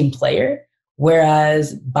not a team player.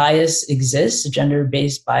 Whereas bias exists,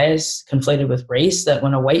 gender-based bias conflated with race, that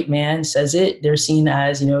when a white man says it, they're seen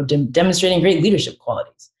as, demonstrating great leadership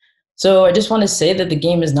qualities. So I just want to say that the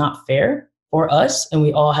game is not fair for us, and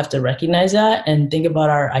we all have to recognize that and think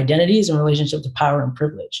about our identities in relationship to power and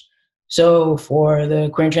privilege. So for the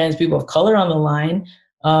queer and trans people of color on the line,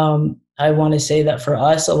 I want to say that for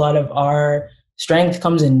us, a lot of our strength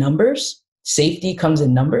comes in numbers, safety comes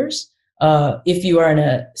in numbers. If you are in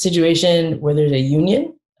a situation where there's a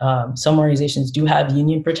union, some organizations do have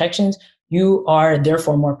union protections, you are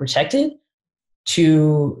therefore more protected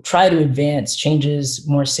to try to advance changes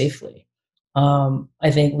more safely.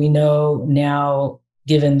 I think we know now,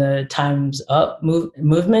 given the Time's Up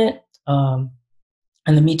movement and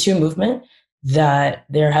the Me Too movement, that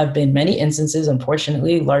there have been many instances,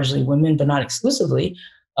 unfortunately, largely women, but not exclusively,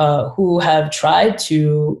 who have tried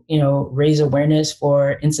to, raise awareness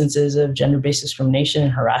for instances of gender-based discrimination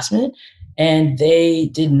and harassment, and they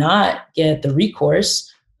did not get the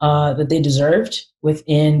recourse that they deserved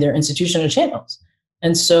within their institutional channels.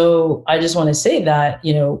 And so I just want to say that,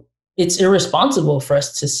 it's irresponsible for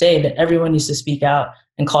us to say that everyone needs to speak out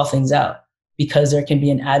and call things out because there can be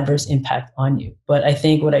an adverse impact on you. But I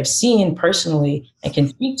think what I've seen personally and can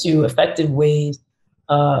speak to effective ways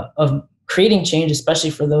of creating change,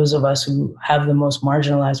 especially for those of us who have the most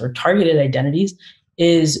marginalized or targeted identities,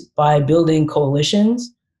 is by building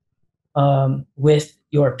coalitions with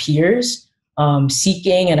your peers,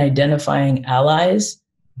 seeking and identifying allies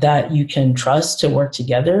that you can trust to work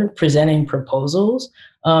together, presenting proposals.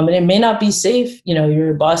 And it may not be safe.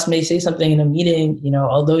 Your boss may say something in a meeting,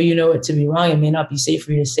 although you know it to be wrong, it may not be safe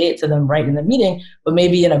for you to say it to them right in the meeting, but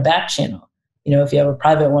maybe in a back channel, if you have a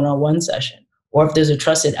private one-on-one session, or if there's a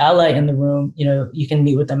trusted ally in the room, you can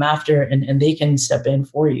meet with them after and they can step in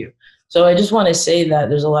for you. So I just want to say that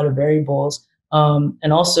there's a lot of variables.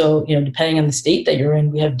 And also, depending on the state that you're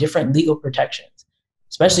in, we have different legal protections,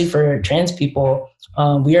 especially for trans people.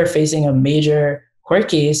 We are facing a major court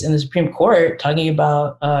case in the Supreme Court talking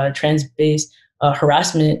about trans-based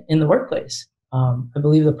harassment in the workplace. I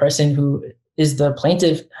believe the person who is the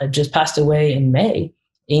plaintiff had just passed away in May,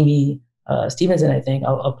 Amy Stevenson, I think.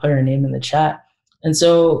 I'll put her name in the chat. And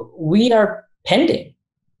so we are pending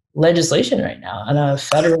legislation right now on a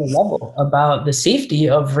federal level about the safety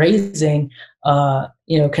of raising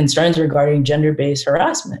concerns regarding gender-based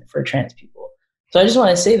harassment for trans people. So I just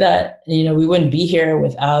want to say that, we wouldn't be here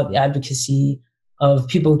without the advocacy of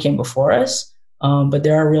people who came before us, but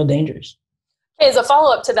there are real dangers. As a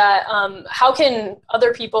follow-up to that, how can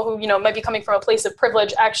other people who, might be coming from a place of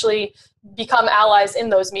privilege actually become allies in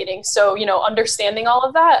those meetings? So, understanding all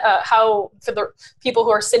of that, how for the people who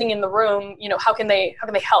are sitting in the room, how can they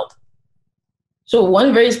help? So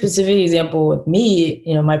one very specific example with me,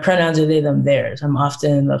 my pronouns are they, them, theirs. I'm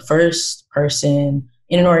often the first person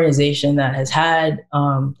in an organization that has had,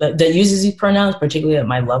 that uses these pronouns, particularly at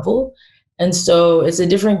my level. And so it's a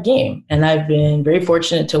different game. And I've been very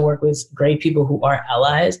fortunate to work with great people who are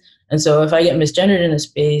allies. And so if I get misgendered in a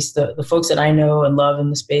space, the folks that I know and love in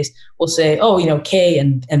the space will say, K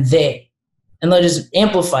and they. And they'll just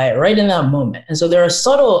amplify it right in that moment. And so there are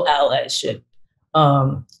subtle allyship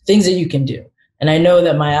things that you can do. And I know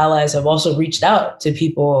that my allies have also reached out to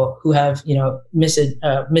people who have,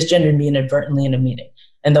 misgendered me inadvertently in a meeting.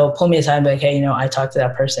 And they'll pull me aside and be like, hey, I talked to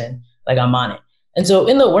that person, like I'm on it. And so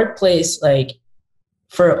in the workplace, like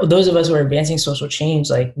for those of us who are advancing social change,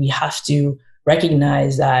 like we have to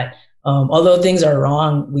recognize that although things are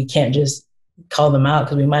wrong, we can't just call them out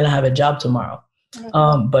because we might not have a job tomorrow.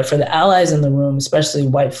 But for the allies in the room, especially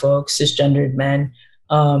white folks, cisgendered men,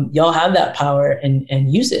 y'all have that power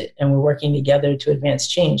and use it. And we're working together to advance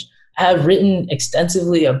change. I have written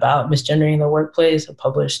extensively about misgendering in the workplace. I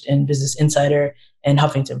published in Business Insider and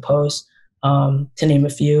Huffington Post, to name a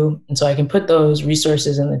few. And so I can put those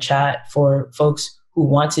resources in the chat for folks who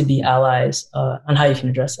want to be allies on how you can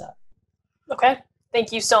address that. Okay,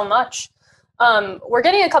 thank you so much. We're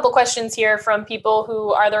getting a couple questions here from people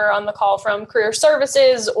who are either on the call from career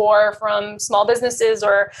services or from small businesses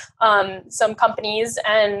or some companies,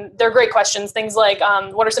 and they're great questions. Things like,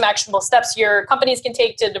 what are some actionable steps your companies can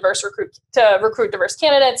take to recruit diverse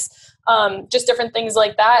candidates? Just different things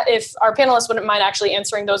like that. If our panelists wouldn't mind actually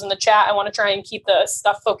answering those in the chat, I want to try and keep the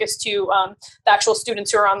stuff focused to the actual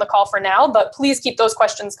students who are on the call for now, but please keep those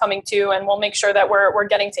questions coming too, and we'll make sure that we're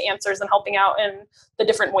getting to answers and helping out in the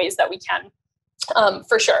different ways that we can.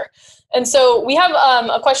 For sure. And so we have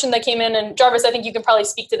a question that came in, and Jarvis, I think you can probably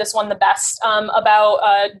speak to this one the best, about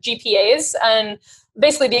GPAs. And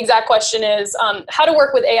basically the exact question is how to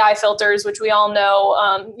work with AI filters, which we all know,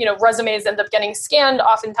 resumes end up getting scanned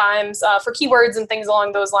oftentimes for keywords and things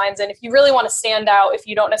along those lines. And if you really want to stand out, if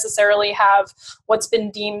you don't necessarily have what's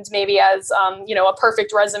been deemed maybe as, a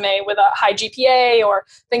perfect resume with a high GPA or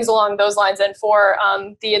things along those lines. And for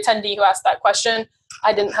the attendee who asked that question,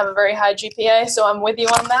 I didn't have a very high GPA, so I'm with you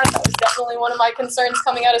on that. That was definitely one of my concerns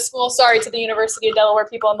coming out of school. Sorry to the University of Delaware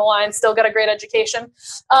people on the line, still got a great education.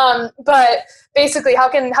 But basically, how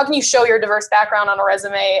can you show your diverse background on a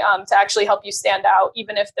resume to actually help you stand out,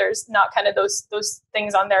 even if there's not kind of those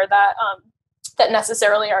things on there that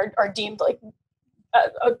necessarily are deemed like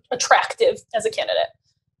attractive as a candidate?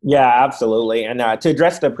 Yeah, absolutely. And to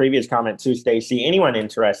address the previous comment too, Stacey, anyone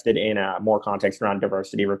interested in more context around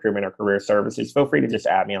diversity, recruitment, or career services, feel free to just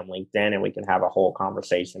add me on LinkedIn and we can have a whole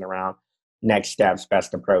conversation around next steps,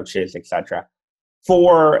 best approaches, etc.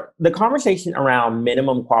 For the conversation around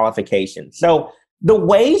minimum qualifications. So the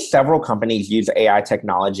way several companies use AI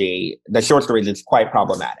technology, the short story is it's quite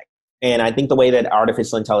problematic. And I think the way that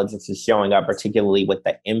artificial intelligence is showing up, particularly with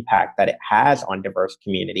the impact that it has on diverse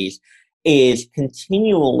communities, is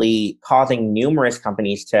continually causing numerous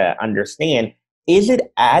companies to understand, is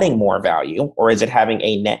it adding more value or is it having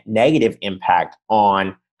a net negative impact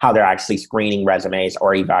on how they're actually screening resumes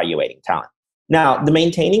or evaluating talent? Now, the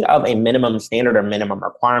maintaining of a minimum standard or minimum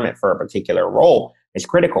requirement for a particular role is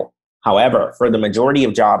critical. However, for the majority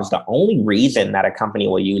of jobs, the only reason that a company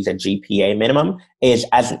will use a GPA minimum is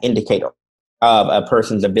as an indicator of a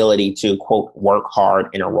person's ability to, quote, work hard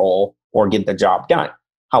in a role or get the job done.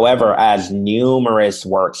 However, as numerous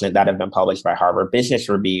works that have been published by Harvard Business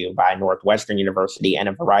Review, by Northwestern University, and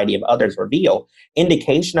a variety of others reveal,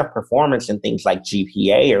 indication of performance in things like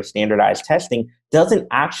GPA or standardized testing doesn't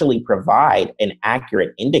actually provide an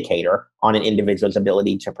accurate indicator on an individual's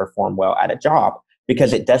ability to perform well at a job,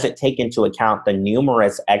 because it doesn't take into account the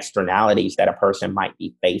numerous externalities that a person might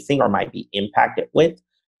be facing or might be impacted with,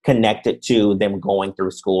 connected to them going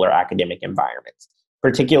through school or academic environments.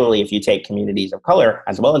 Particularly if you take communities of color,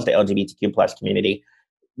 as well as the LGBTQ plus community,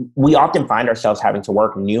 we often find ourselves having to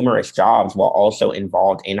work numerous jobs while also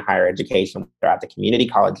involved in higher education, whether at the community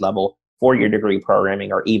college level, four-year degree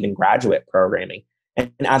programming, or even graduate programming.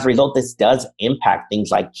 And as a result, this does impact things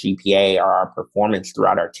like GPA or our performance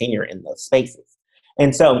throughout our tenure in those spaces.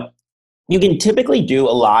 And so you can typically do a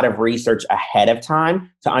lot of research ahead of time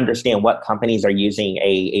to understand what companies are using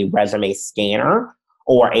a resume scanner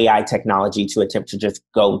or AI technology to attempt to just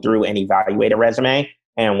go through and evaluate a resume.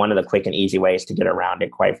 And one of the quick and easy ways to get around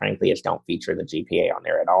it, quite frankly, is don't feature the GPA on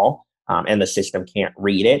there at all. And the system can't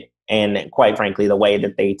read it. And quite frankly, the way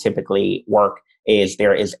that they typically work is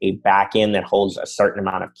there is a backend that holds a certain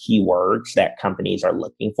amount of keywords that companies are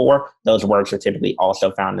looking for. Those words are typically also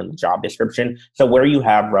found in the job description. So where you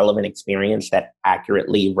have relevant experience that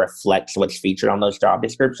accurately reflects what's featured on those job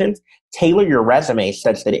descriptions, tailor your resume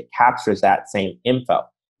such that it captures that same info.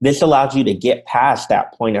 This allows you to get past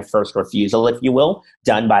that point of first refusal, if you will,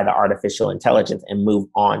 done by the artificial intelligence, and move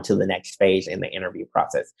on to the next phase in the interview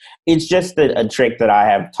process. It's just a trick that I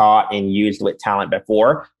have taught and used with talent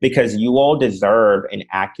before, because you all deserve an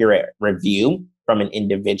accurate review from an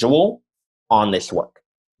individual on this work.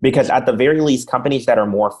 Because at the very least, companies that are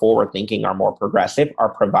more forward-thinking, are more progressive,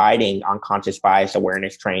 are providing unconscious bias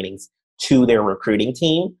awareness trainings to their recruiting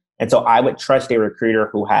team. And so I would trust a recruiter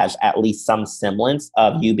who has at least some semblance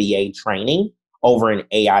of UBA training over an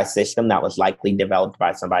AI system that was likely developed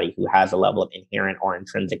by somebody who has a level of inherent or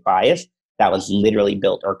intrinsic bias that was literally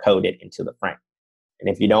built or coded into the frame. And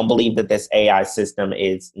if you don't believe that this AI system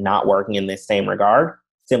is not working in this same regard,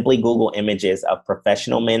 simply Google images of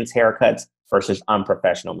professional men's haircuts versus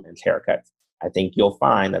unprofessional men's haircuts. I think you'll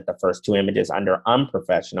find that the first two images under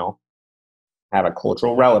unprofessional have a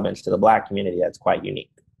cultural relevance to the Black community that's quite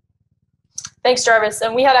unique. Thanks, Jarvis.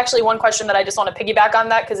 And we had actually one question that I just want to piggyback on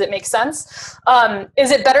that because it makes sense.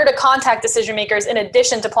 Is it better to contact decision makers in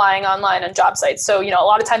addition to applying online on job sites? So, a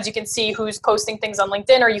lot of times you can see who's posting things on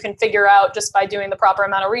LinkedIn, or you can figure out just by doing the proper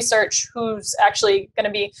amount of research who's actually going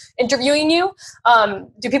to be interviewing you.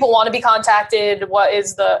 Do people want to be contacted?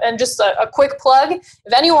 And just a quick plug,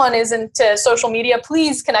 if anyone is into social media,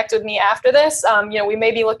 please connect with me after this. We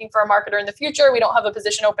may be looking for a marketer in the future. We don't have a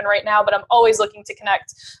position open right now, but I'm always looking to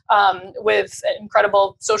connect with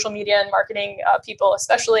incredible social media and marketing people,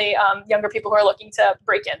 especially younger people who are looking to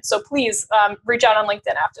break in. So please reach out on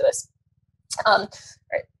LinkedIn after this. Right.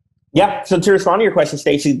 Yeah. So to respond to your question,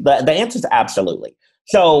 Stacey, the answer is absolutely.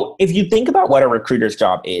 So if you think about what a recruiter's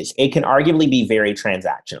job is, it can arguably be very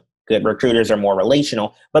transactional. Good recruiters are more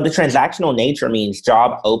relational, but the transactional nature means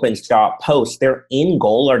job opens, job posts, their end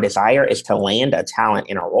goal or desire is to land a talent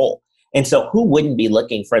in a role. And so who wouldn't be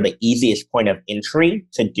looking for the easiest point of entry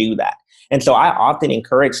to do that? And so I often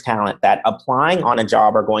encourage talent that applying on a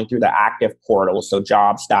job or going through the active portal, so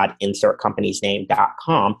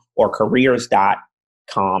jobs.insertcompaniesname.com or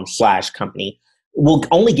careers.com/company, will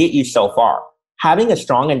only get you so far. Having a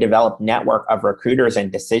strong and developed network of recruiters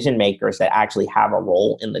and decision makers that actually have a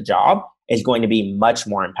role in the job is going to be much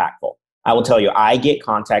more impactful. I will tell you, I get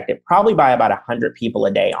contacted probably by about 100 people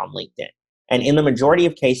a day on LinkedIn. And in the majority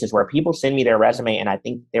of cases where people send me their resume and I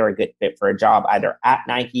think they're a good fit for a job, either at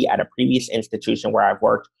Nike, at a previous institution where I've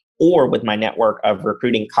worked, or with my network of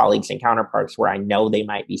recruiting colleagues and counterparts where I know they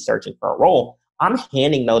might be searching for a role, I'm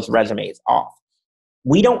handing those resumes off.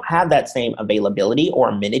 We don't have that same availability or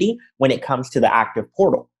amenity when it comes to the active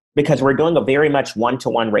portal, because we're doing a very much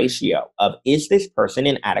one-to-one ratio of, is this person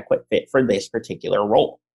an adequate fit for this particular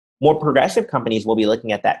role? More progressive companies will be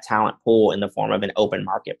looking at that talent pool in the form of an open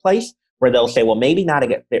marketplace, where they'll say, well, maybe not a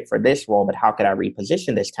good fit for this role, but how could I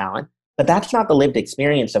reposition this talent? But that's not the lived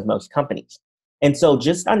experience of most companies. And so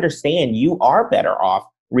just understand you are better off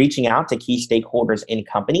reaching out to key stakeholders in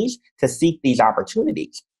companies to seek these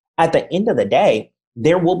opportunities. At the end of the day,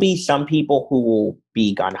 there will be some people who will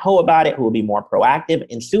be gung-ho about it, who will be more proactive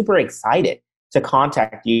and super excited to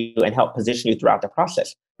contact you and help position you throughout the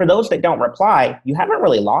process. For those that don't reply, you haven't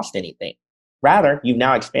really lost anything. Rather, you've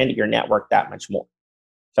now expanded your network that much more.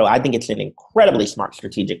 So I think it's an incredibly smart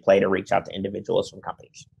strategic play to reach out to individuals from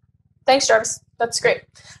companies. Thanks, Jarvis. That's great.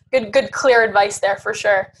 Good, clear advice there for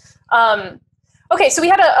sure. Okay, so we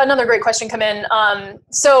had another great question come in.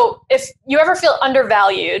 So if you ever feel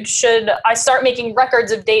undervalued, should I start making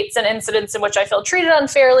records of dates and incidents in which I feel treated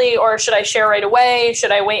unfairly, or should I share right away?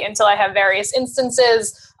 Should I wait until I have various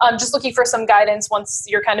instances? Just looking for some guidance once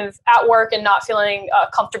you're kind of at work and not feeling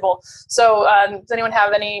comfortable. So does anyone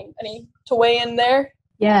have any to weigh in there?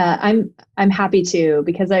 Yeah, I'm happy to,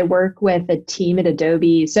 because I work with a team at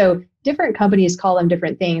Adobe. So different companies call them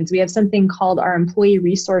different things. We have something called our Employee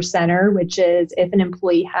Resource Center, which is if an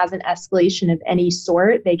employee has an escalation of any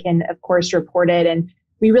sort, they can, of course, report it. And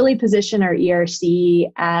we really position our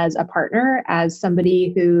ERC as a partner, as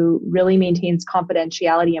somebody who really maintains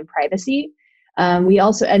confidentiality and privacy. We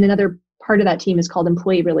also, and another part of that team is called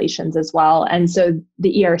employee relations as well. And so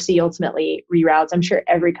the ERC ultimately reroutes. I'm sure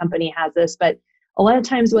every company has this, but a lot of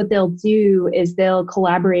times what they'll do is they'll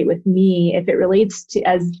collaborate with me if it relates to,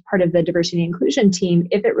 as part of the diversity and inclusion team,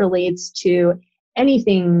 if it relates to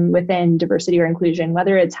anything within diversity or inclusion,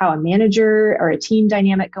 whether it's how a manager or a team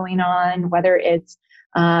dynamic going on, whether it's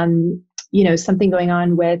something going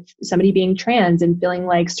on with somebody being trans and feeling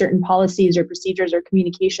like certain policies or procedures or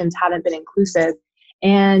communications haven't been inclusive.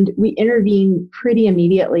 And we intervene pretty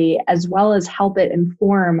immediately, as well as help it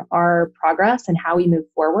inform our progress and how we move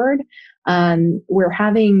forward. We're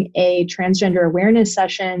having a transgender awareness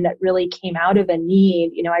session that really came out of a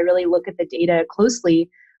need. I really look at the data closely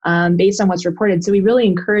based on what's reported. So we really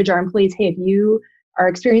encourage our employees, hey, if you are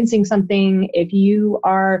experiencing something, if you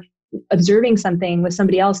are observing something with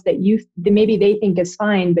somebody else that maybe they think is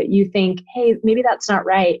fine, but you think, hey, maybe that's not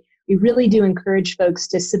right, we really do encourage folks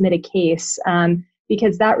to submit a case.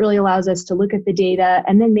 Because that really allows us to look at the data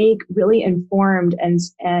and then make really informed and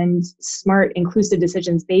smart, inclusive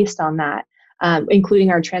decisions based on that, including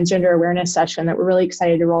our transgender awareness session that we're really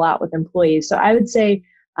excited to roll out with employees. So I would say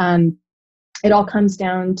it all comes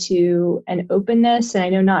down to an openness. And I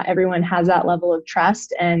know not everyone has that level of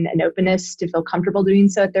trust and an openness to feel comfortable doing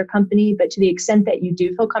so at their company, but to the extent that you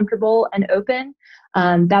do feel comfortable and open,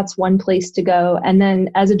 that's one place to go. And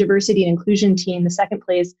then as a diversity and inclusion team, the second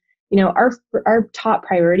place, our top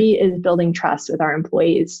priority is building trust with our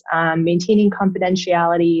employees, maintaining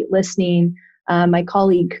confidentiality, listening. My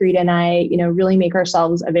colleague Karita and I, really make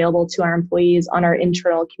ourselves available to our employees on our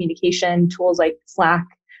internal communication tools like Slack.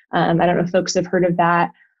 I don't know if folks have heard of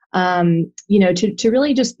that. To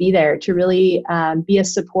really just be there, to really be a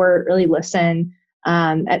support, really listen.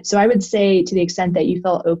 So I would say, to the extent that you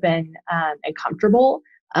feel open and comfortable,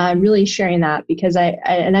 really sharing that, because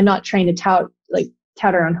I'm not trying to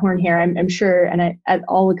tout our own horn here. I'm sure, and at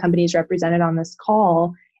all the companies represented on this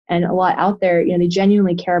call and a lot out there, they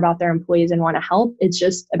genuinely care about their employees and want to help. It's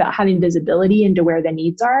just about having visibility into where the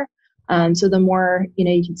needs are. So the more,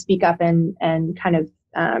 you can speak up and kind of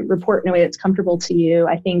report in a way that's comfortable to you,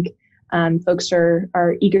 I think folks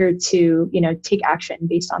are eager to, take action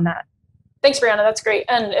based on that. Thanks, Brianna. That's great.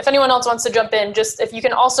 And if anyone else wants to jump in, if you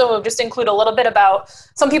can also just include a little bit about,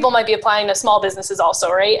 some people might be applying to small businesses also,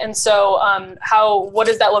 right? And so what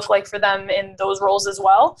does that look like for them in those roles as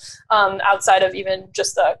well, outside of even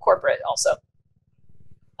just the corporate also?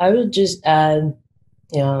 I would just add,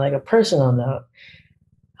 like a personal note.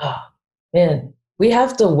 Oh, man, we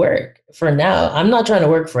have to work for now. I'm not trying to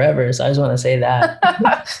work forever, so I just want to say that.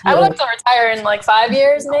 I would like to retire in like 5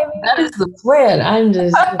 years, maybe. That is the plan. I'm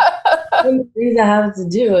just things I have to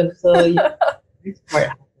do until part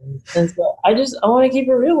happens. And so I want to keep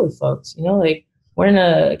it real with folks. We're in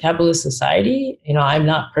a capitalist society. I'm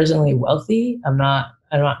not personally wealthy. I'm not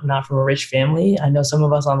from a rich family. I know some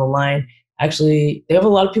of us on the line, actually, they have a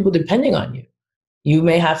lot of people depending on you. You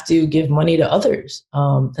may have to give money to others.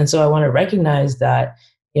 And so I want to recognize that,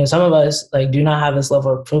 some of us do not have this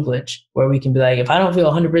level of privilege where we can be like, if I don't feel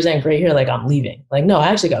 100% great here, I'm leaving. No, I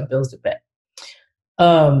actually got bills to pay.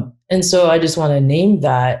 And so I just want to name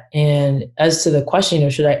that. And as to the question,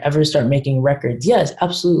 should I ever start making records? Yes,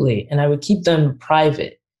 absolutely. And I would keep them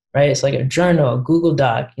private, right? It's like a journal, a Google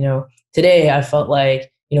Doc. Today I felt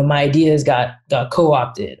like, my ideas got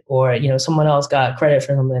co-opted, or, someone else got credit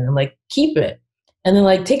for something, and keep it. And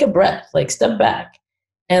then take a breath, step back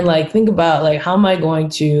and think about how am I going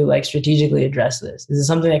to strategically address this? Is it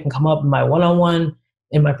something that can come up in my one-on-one,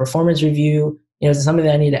 in my performance review? Is it something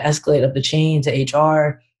that I need to escalate up the chain to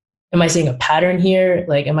HR? Am I seeing a pattern here?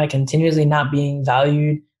 Am I continuously not being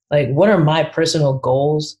valued? What are my personal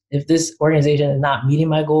goals? If this organization is not meeting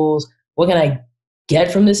my goals, what can I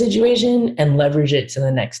get from this situation and leverage it to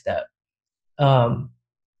the next step? And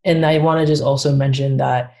I want to just also mention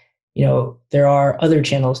that there are other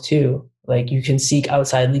channels too. You can seek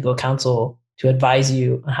outside legal counsel to advise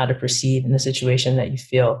you on how to proceed in a situation that you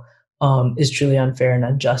feel is truly unfair and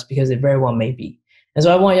unjust, because it very well may be. And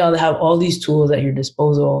so I want y'all to have all these tools at your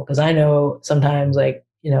disposal, because I know sometimes, like,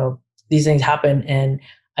 these things happen and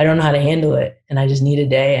I don't know how to handle it. And I just need a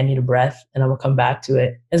day, I need a breath, and I'm gonna come back to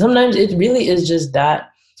it. And sometimes it really is just that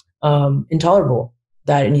intolerable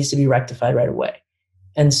that it needs to be rectified right away.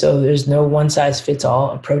 And so there's no one size fits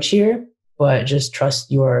all approach here, but just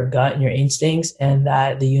trust your gut and your instincts, and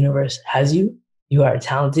that the universe has you. You are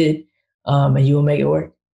talented, and you will make it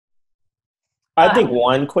work. I think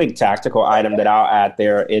one quick tactical item that I'll add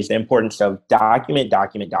there is the importance of document.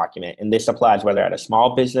 And this applies whether at a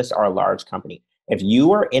small business or a large company. If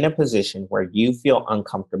you are in a position where you feel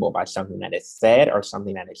uncomfortable by something that is said or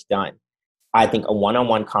something that is done, I think a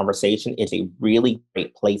one-on-one conversation is a really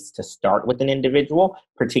great place to start with an individual,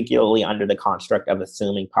 particularly under the construct of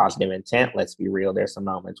assuming positive intent. Let's be real, there's some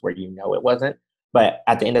moments where it wasn't. But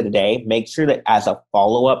at the end of the day, make sure that as a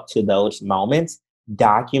follow-up to those moments,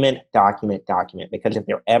 document. Because if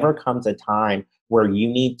there ever comes a time where you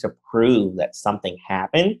need to prove that something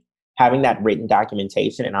happened, having that written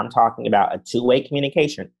documentation, and I'm talking about a two-way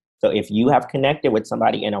communication. So if you have connected with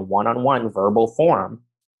somebody in a one-on-one verbal forum,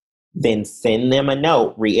 then send them a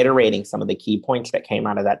note reiterating some of the key points that came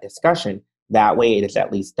out of that discussion. That way it is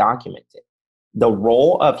at least documented. The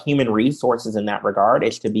role of human resources in that regard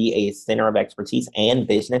is to be a center of expertise and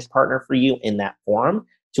business partner for you in that forum,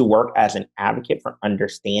 to work as an advocate for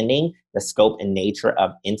understanding the scope and nature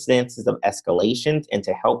of incidences of escalations, and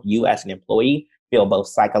to help you as an employee feel both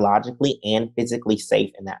psychologically and physically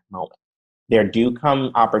safe in that moment. There do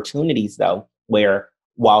come opportunities, though, where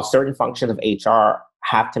while certain functions of HR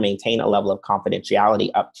have to maintain a level of confidentiality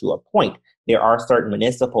up to a point, there are certain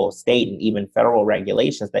municipal, state, and even federal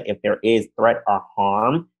regulations that if there is threat or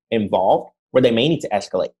harm involved, where they may need to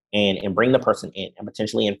escalate and bring the person in and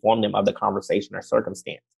potentially inform them of the conversation or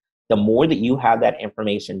circumstance. The more that you have that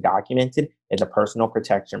information documented is a personal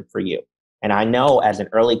protection for you. And I know as an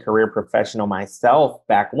early career professional myself,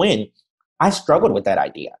 back when, I struggled with that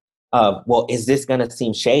idea of, well, is this going to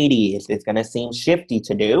seem shady? Is this going to seem shifty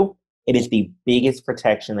to do? It is the biggest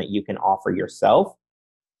protection that you can offer yourself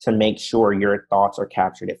to make sure your thoughts are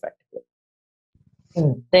captured effectively.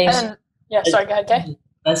 Thanks. Sorry, go ahead, Kay.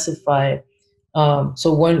 Specify.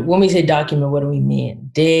 So when we say document, what do we mean?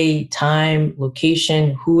 Day, time,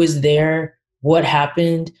 location, who is there, what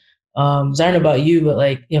happened? I don't know about you, but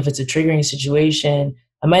if it's a triggering situation,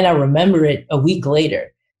 I might not remember it a week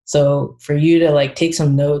later. So for you to take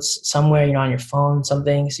some notes somewhere, on your phone,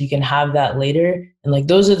 something, so you can have that later. And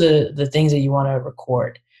those are the things that you want to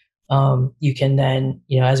record. You can then,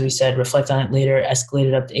 as we said, reflect on it later, escalate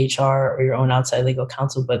it up to HR or your own outside legal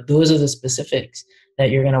counsel. But those are the specifics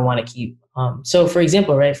that you're going to want to keep. So for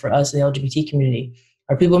example, right, for us in the LGBT community,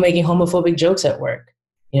 are people making homophobic jokes at work?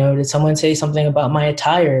 Did someone say something about my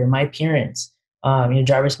attire, my appearance?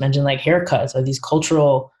 Jarvis mentioned haircuts, or these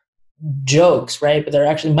cultural jokes, right? But they're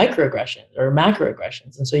actually microaggressions or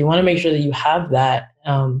macroaggressions. And so you want to make sure that you have that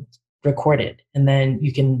recorded, and then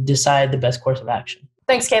you can decide the best course of action.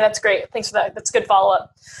 Thanks, Kay. That's great. Thanks for that. That's a good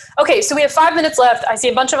follow-up. Okay, so we have 5 minutes left. I see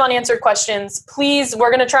a bunch of unanswered questions. Please, we're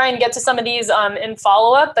going to try and get to some of these in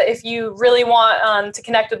follow-up, but if you really want to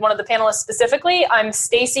connect with one of the panelists specifically, I'm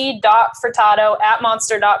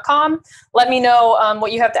stacy.furtado@monster.com. Let me know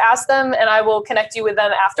what you have to ask them, and I will connect you with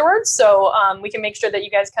them afterwards, so we can make sure that you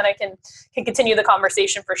guys kind of can continue the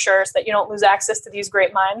conversation for sure, so that you don't lose access to these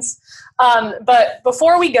great minds. But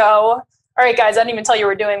before we go, all right, guys, I didn't even tell you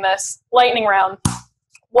we're doing this. Lightning round.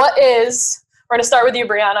 We're going to start with you,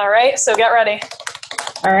 Brianna, all right? So get ready.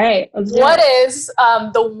 All right. What is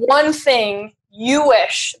the one thing you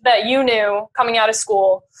wish that you knew coming out of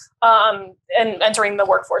school and entering the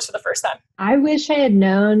workforce for the first time? I wish I had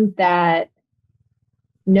known that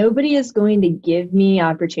nobody is going to give me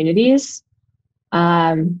opportunities.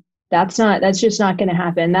 That's just not going to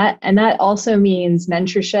happen. That also means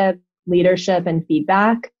mentorship, leadership, and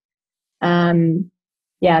feedback.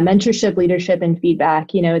 Mentorship, leadership, and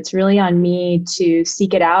feedback. It's really on me to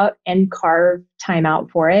seek it out and carve time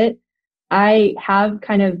out for it. I have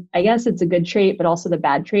I guess it's a good trait, but also the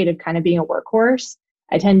bad trait of kind of being a workhorse.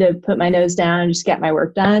 I tend to put my nose down and just get my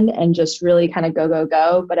work done and just really kind of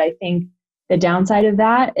go. But I think the downside of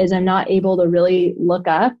that is I'm not able to really look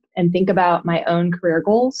up and think about my own career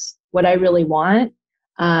goals, what I really want,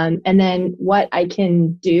 and then what I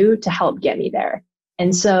can do to help get me there.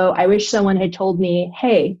 And so I wish someone had told me,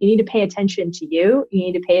 hey, you need to pay attention to you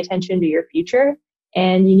need to pay attention to your future,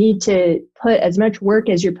 and you need to put as much work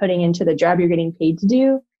as you're putting into the job you're getting paid to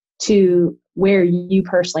do to where you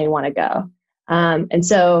personally want to go. And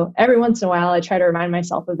so every once in a while, I try to remind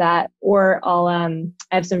myself of that, or I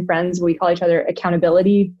have some friends, we call each other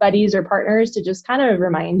accountability buddies or partners, to just kind of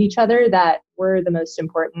remind each other that we're the most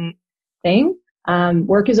important thing.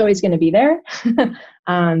 Work is always going to be there,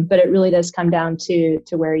 but it really does come down to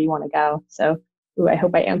where you want to go. So I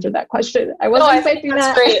hope I answered that question. I wasn't expecting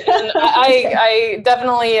that. That's great. And I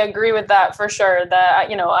definitely agree with that for sure. That,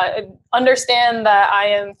 I understand that I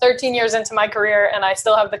am 13 years into my career and I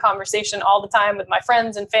still have the conversation all the time with my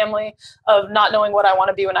friends and family of not knowing what I want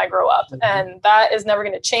to be when I grow up. Mm-hmm. And that is never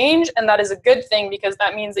going to change. And that is a good thing because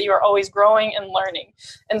that means that you are always growing and learning.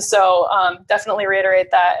 And so definitely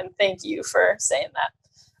reiterate that. And thank you for saying that.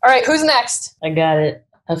 All right. Who's next? I got it.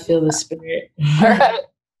 I feel the spirit. All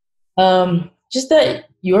right. Just that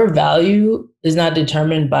your value is not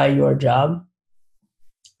determined by your job.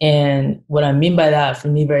 And what I mean by that, for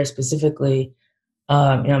me very specifically,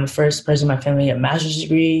 I'm the first person in my family to get a master's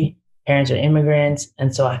degree. Parents are immigrants.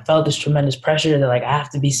 And so I felt this tremendous pressure that I have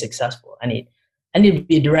to be successful. I need to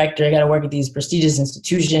be a director. I got to work at these prestigious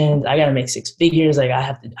institutions. I got to make six figures. I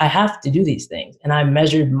have to do these things. And I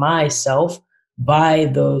measured myself by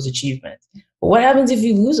those achievements. But what happens if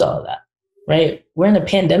you lose all of that? Right? We're in a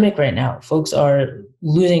pandemic right now. Folks are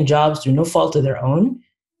losing jobs through no fault of their own,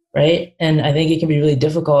 right? And I think it can be really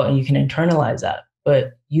difficult and you can internalize that.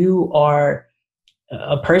 But you are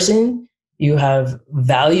a person, you have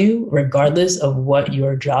value regardless of what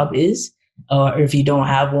your job is, or if you don't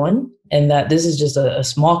have one, and that this is just a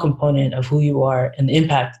small component of who you are and the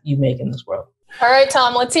impact you make in this world. All right,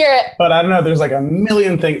 Tom, let's hear it. But I don't know, there's a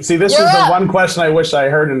million things. See, this is the one question I wish I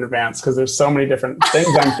heard in advance because there's so many different things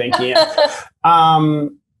I'm thinking of.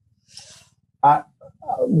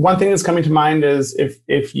 One thing that's coming to mind is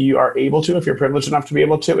if you are able to, if you're privileged enough to be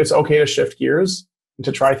able to, it's okay to shift gears and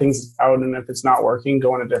to try things out. And if it's not working,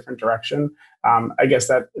 go in a different direction. I guess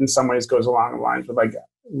that in some ways goes along the lines with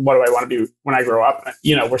what do I want to do when I grow up?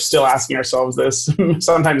 We're still asking ourselves this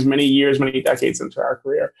sometimes many years, many decades into our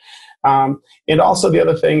career. And also the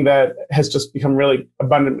other thing that has just become really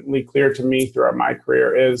abundantly clear to me throughout my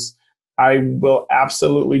career is I will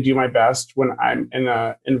absolutely do my best when I'm in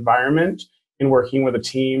an environment and working with a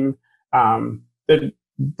team that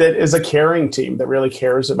is a caring team that really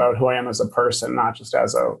cares about who I am as a person, not just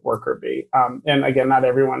as a worker bee. And again, not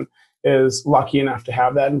everyone is lucky enough to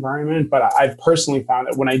have that environment, but I've personally found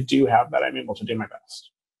that when I do have that, I'm able to do my best.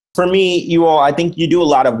 For me, you all, I think you do a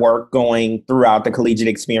lot of work going throughout the collegiate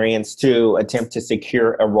experience to attempt to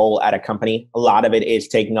secure a role at a company. A lot of it is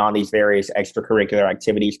taking on these various extracurricular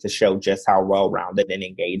activities to show just how well-rounded and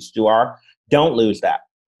engaged you are. Don't lose that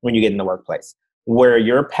when you get in the workplace. Where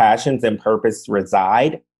your passions and purpose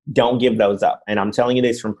reside, don't give those up. And I'm telling you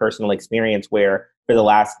this from personal experience where for the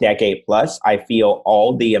last decade plus, I feel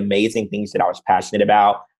all the amazing things that I was passionate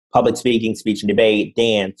about, public speaking, speech and debate,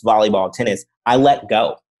 dance, volleyball, tennis, I let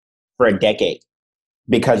go for a decade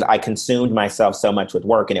because I consumed myself so much with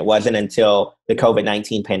work. And it wasn't until the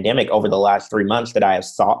COVID-19 pandemic over the last 3 months that I have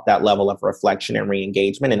sought that level of reflection and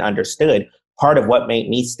re-engagement and understood part of what made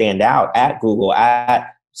me stand out at Google,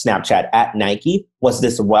 at Snapchat, at Nike was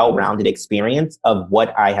this well-rounded experience of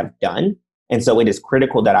what I have done. And so it is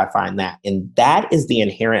critical that I find that. And that is the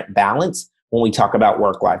inherent balance when we talk about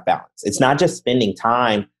work-life balance. It's not just spending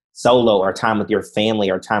time solo or time with your family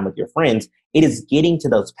or time with your friends. It is getting to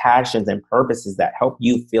those passions and purposes that help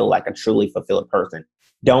you feel like a truly fulfilled person.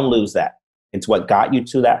 Don't lose that. It's what got you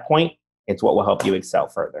to that point. It's what will help you excel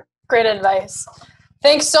further. Great advice.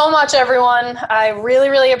 Thanks so much, everyone. I really,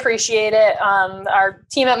 really appreciate it. Our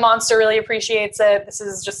team at Monster really appreciates it. This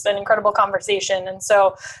is just an incredible conversation. And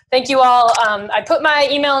so thank you all. I put my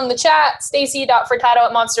email in the chat,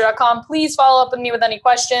 stacy.furtado@monster.com. Please follow up with me with any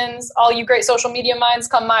questions. All you great social media minds,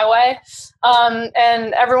 come my way.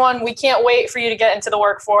 And everyone, we can't wait for you to get into the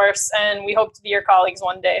workforce, and we hope to be your colleagues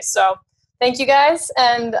one day. So thank you guys,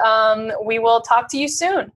 and we will talk to you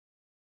soon.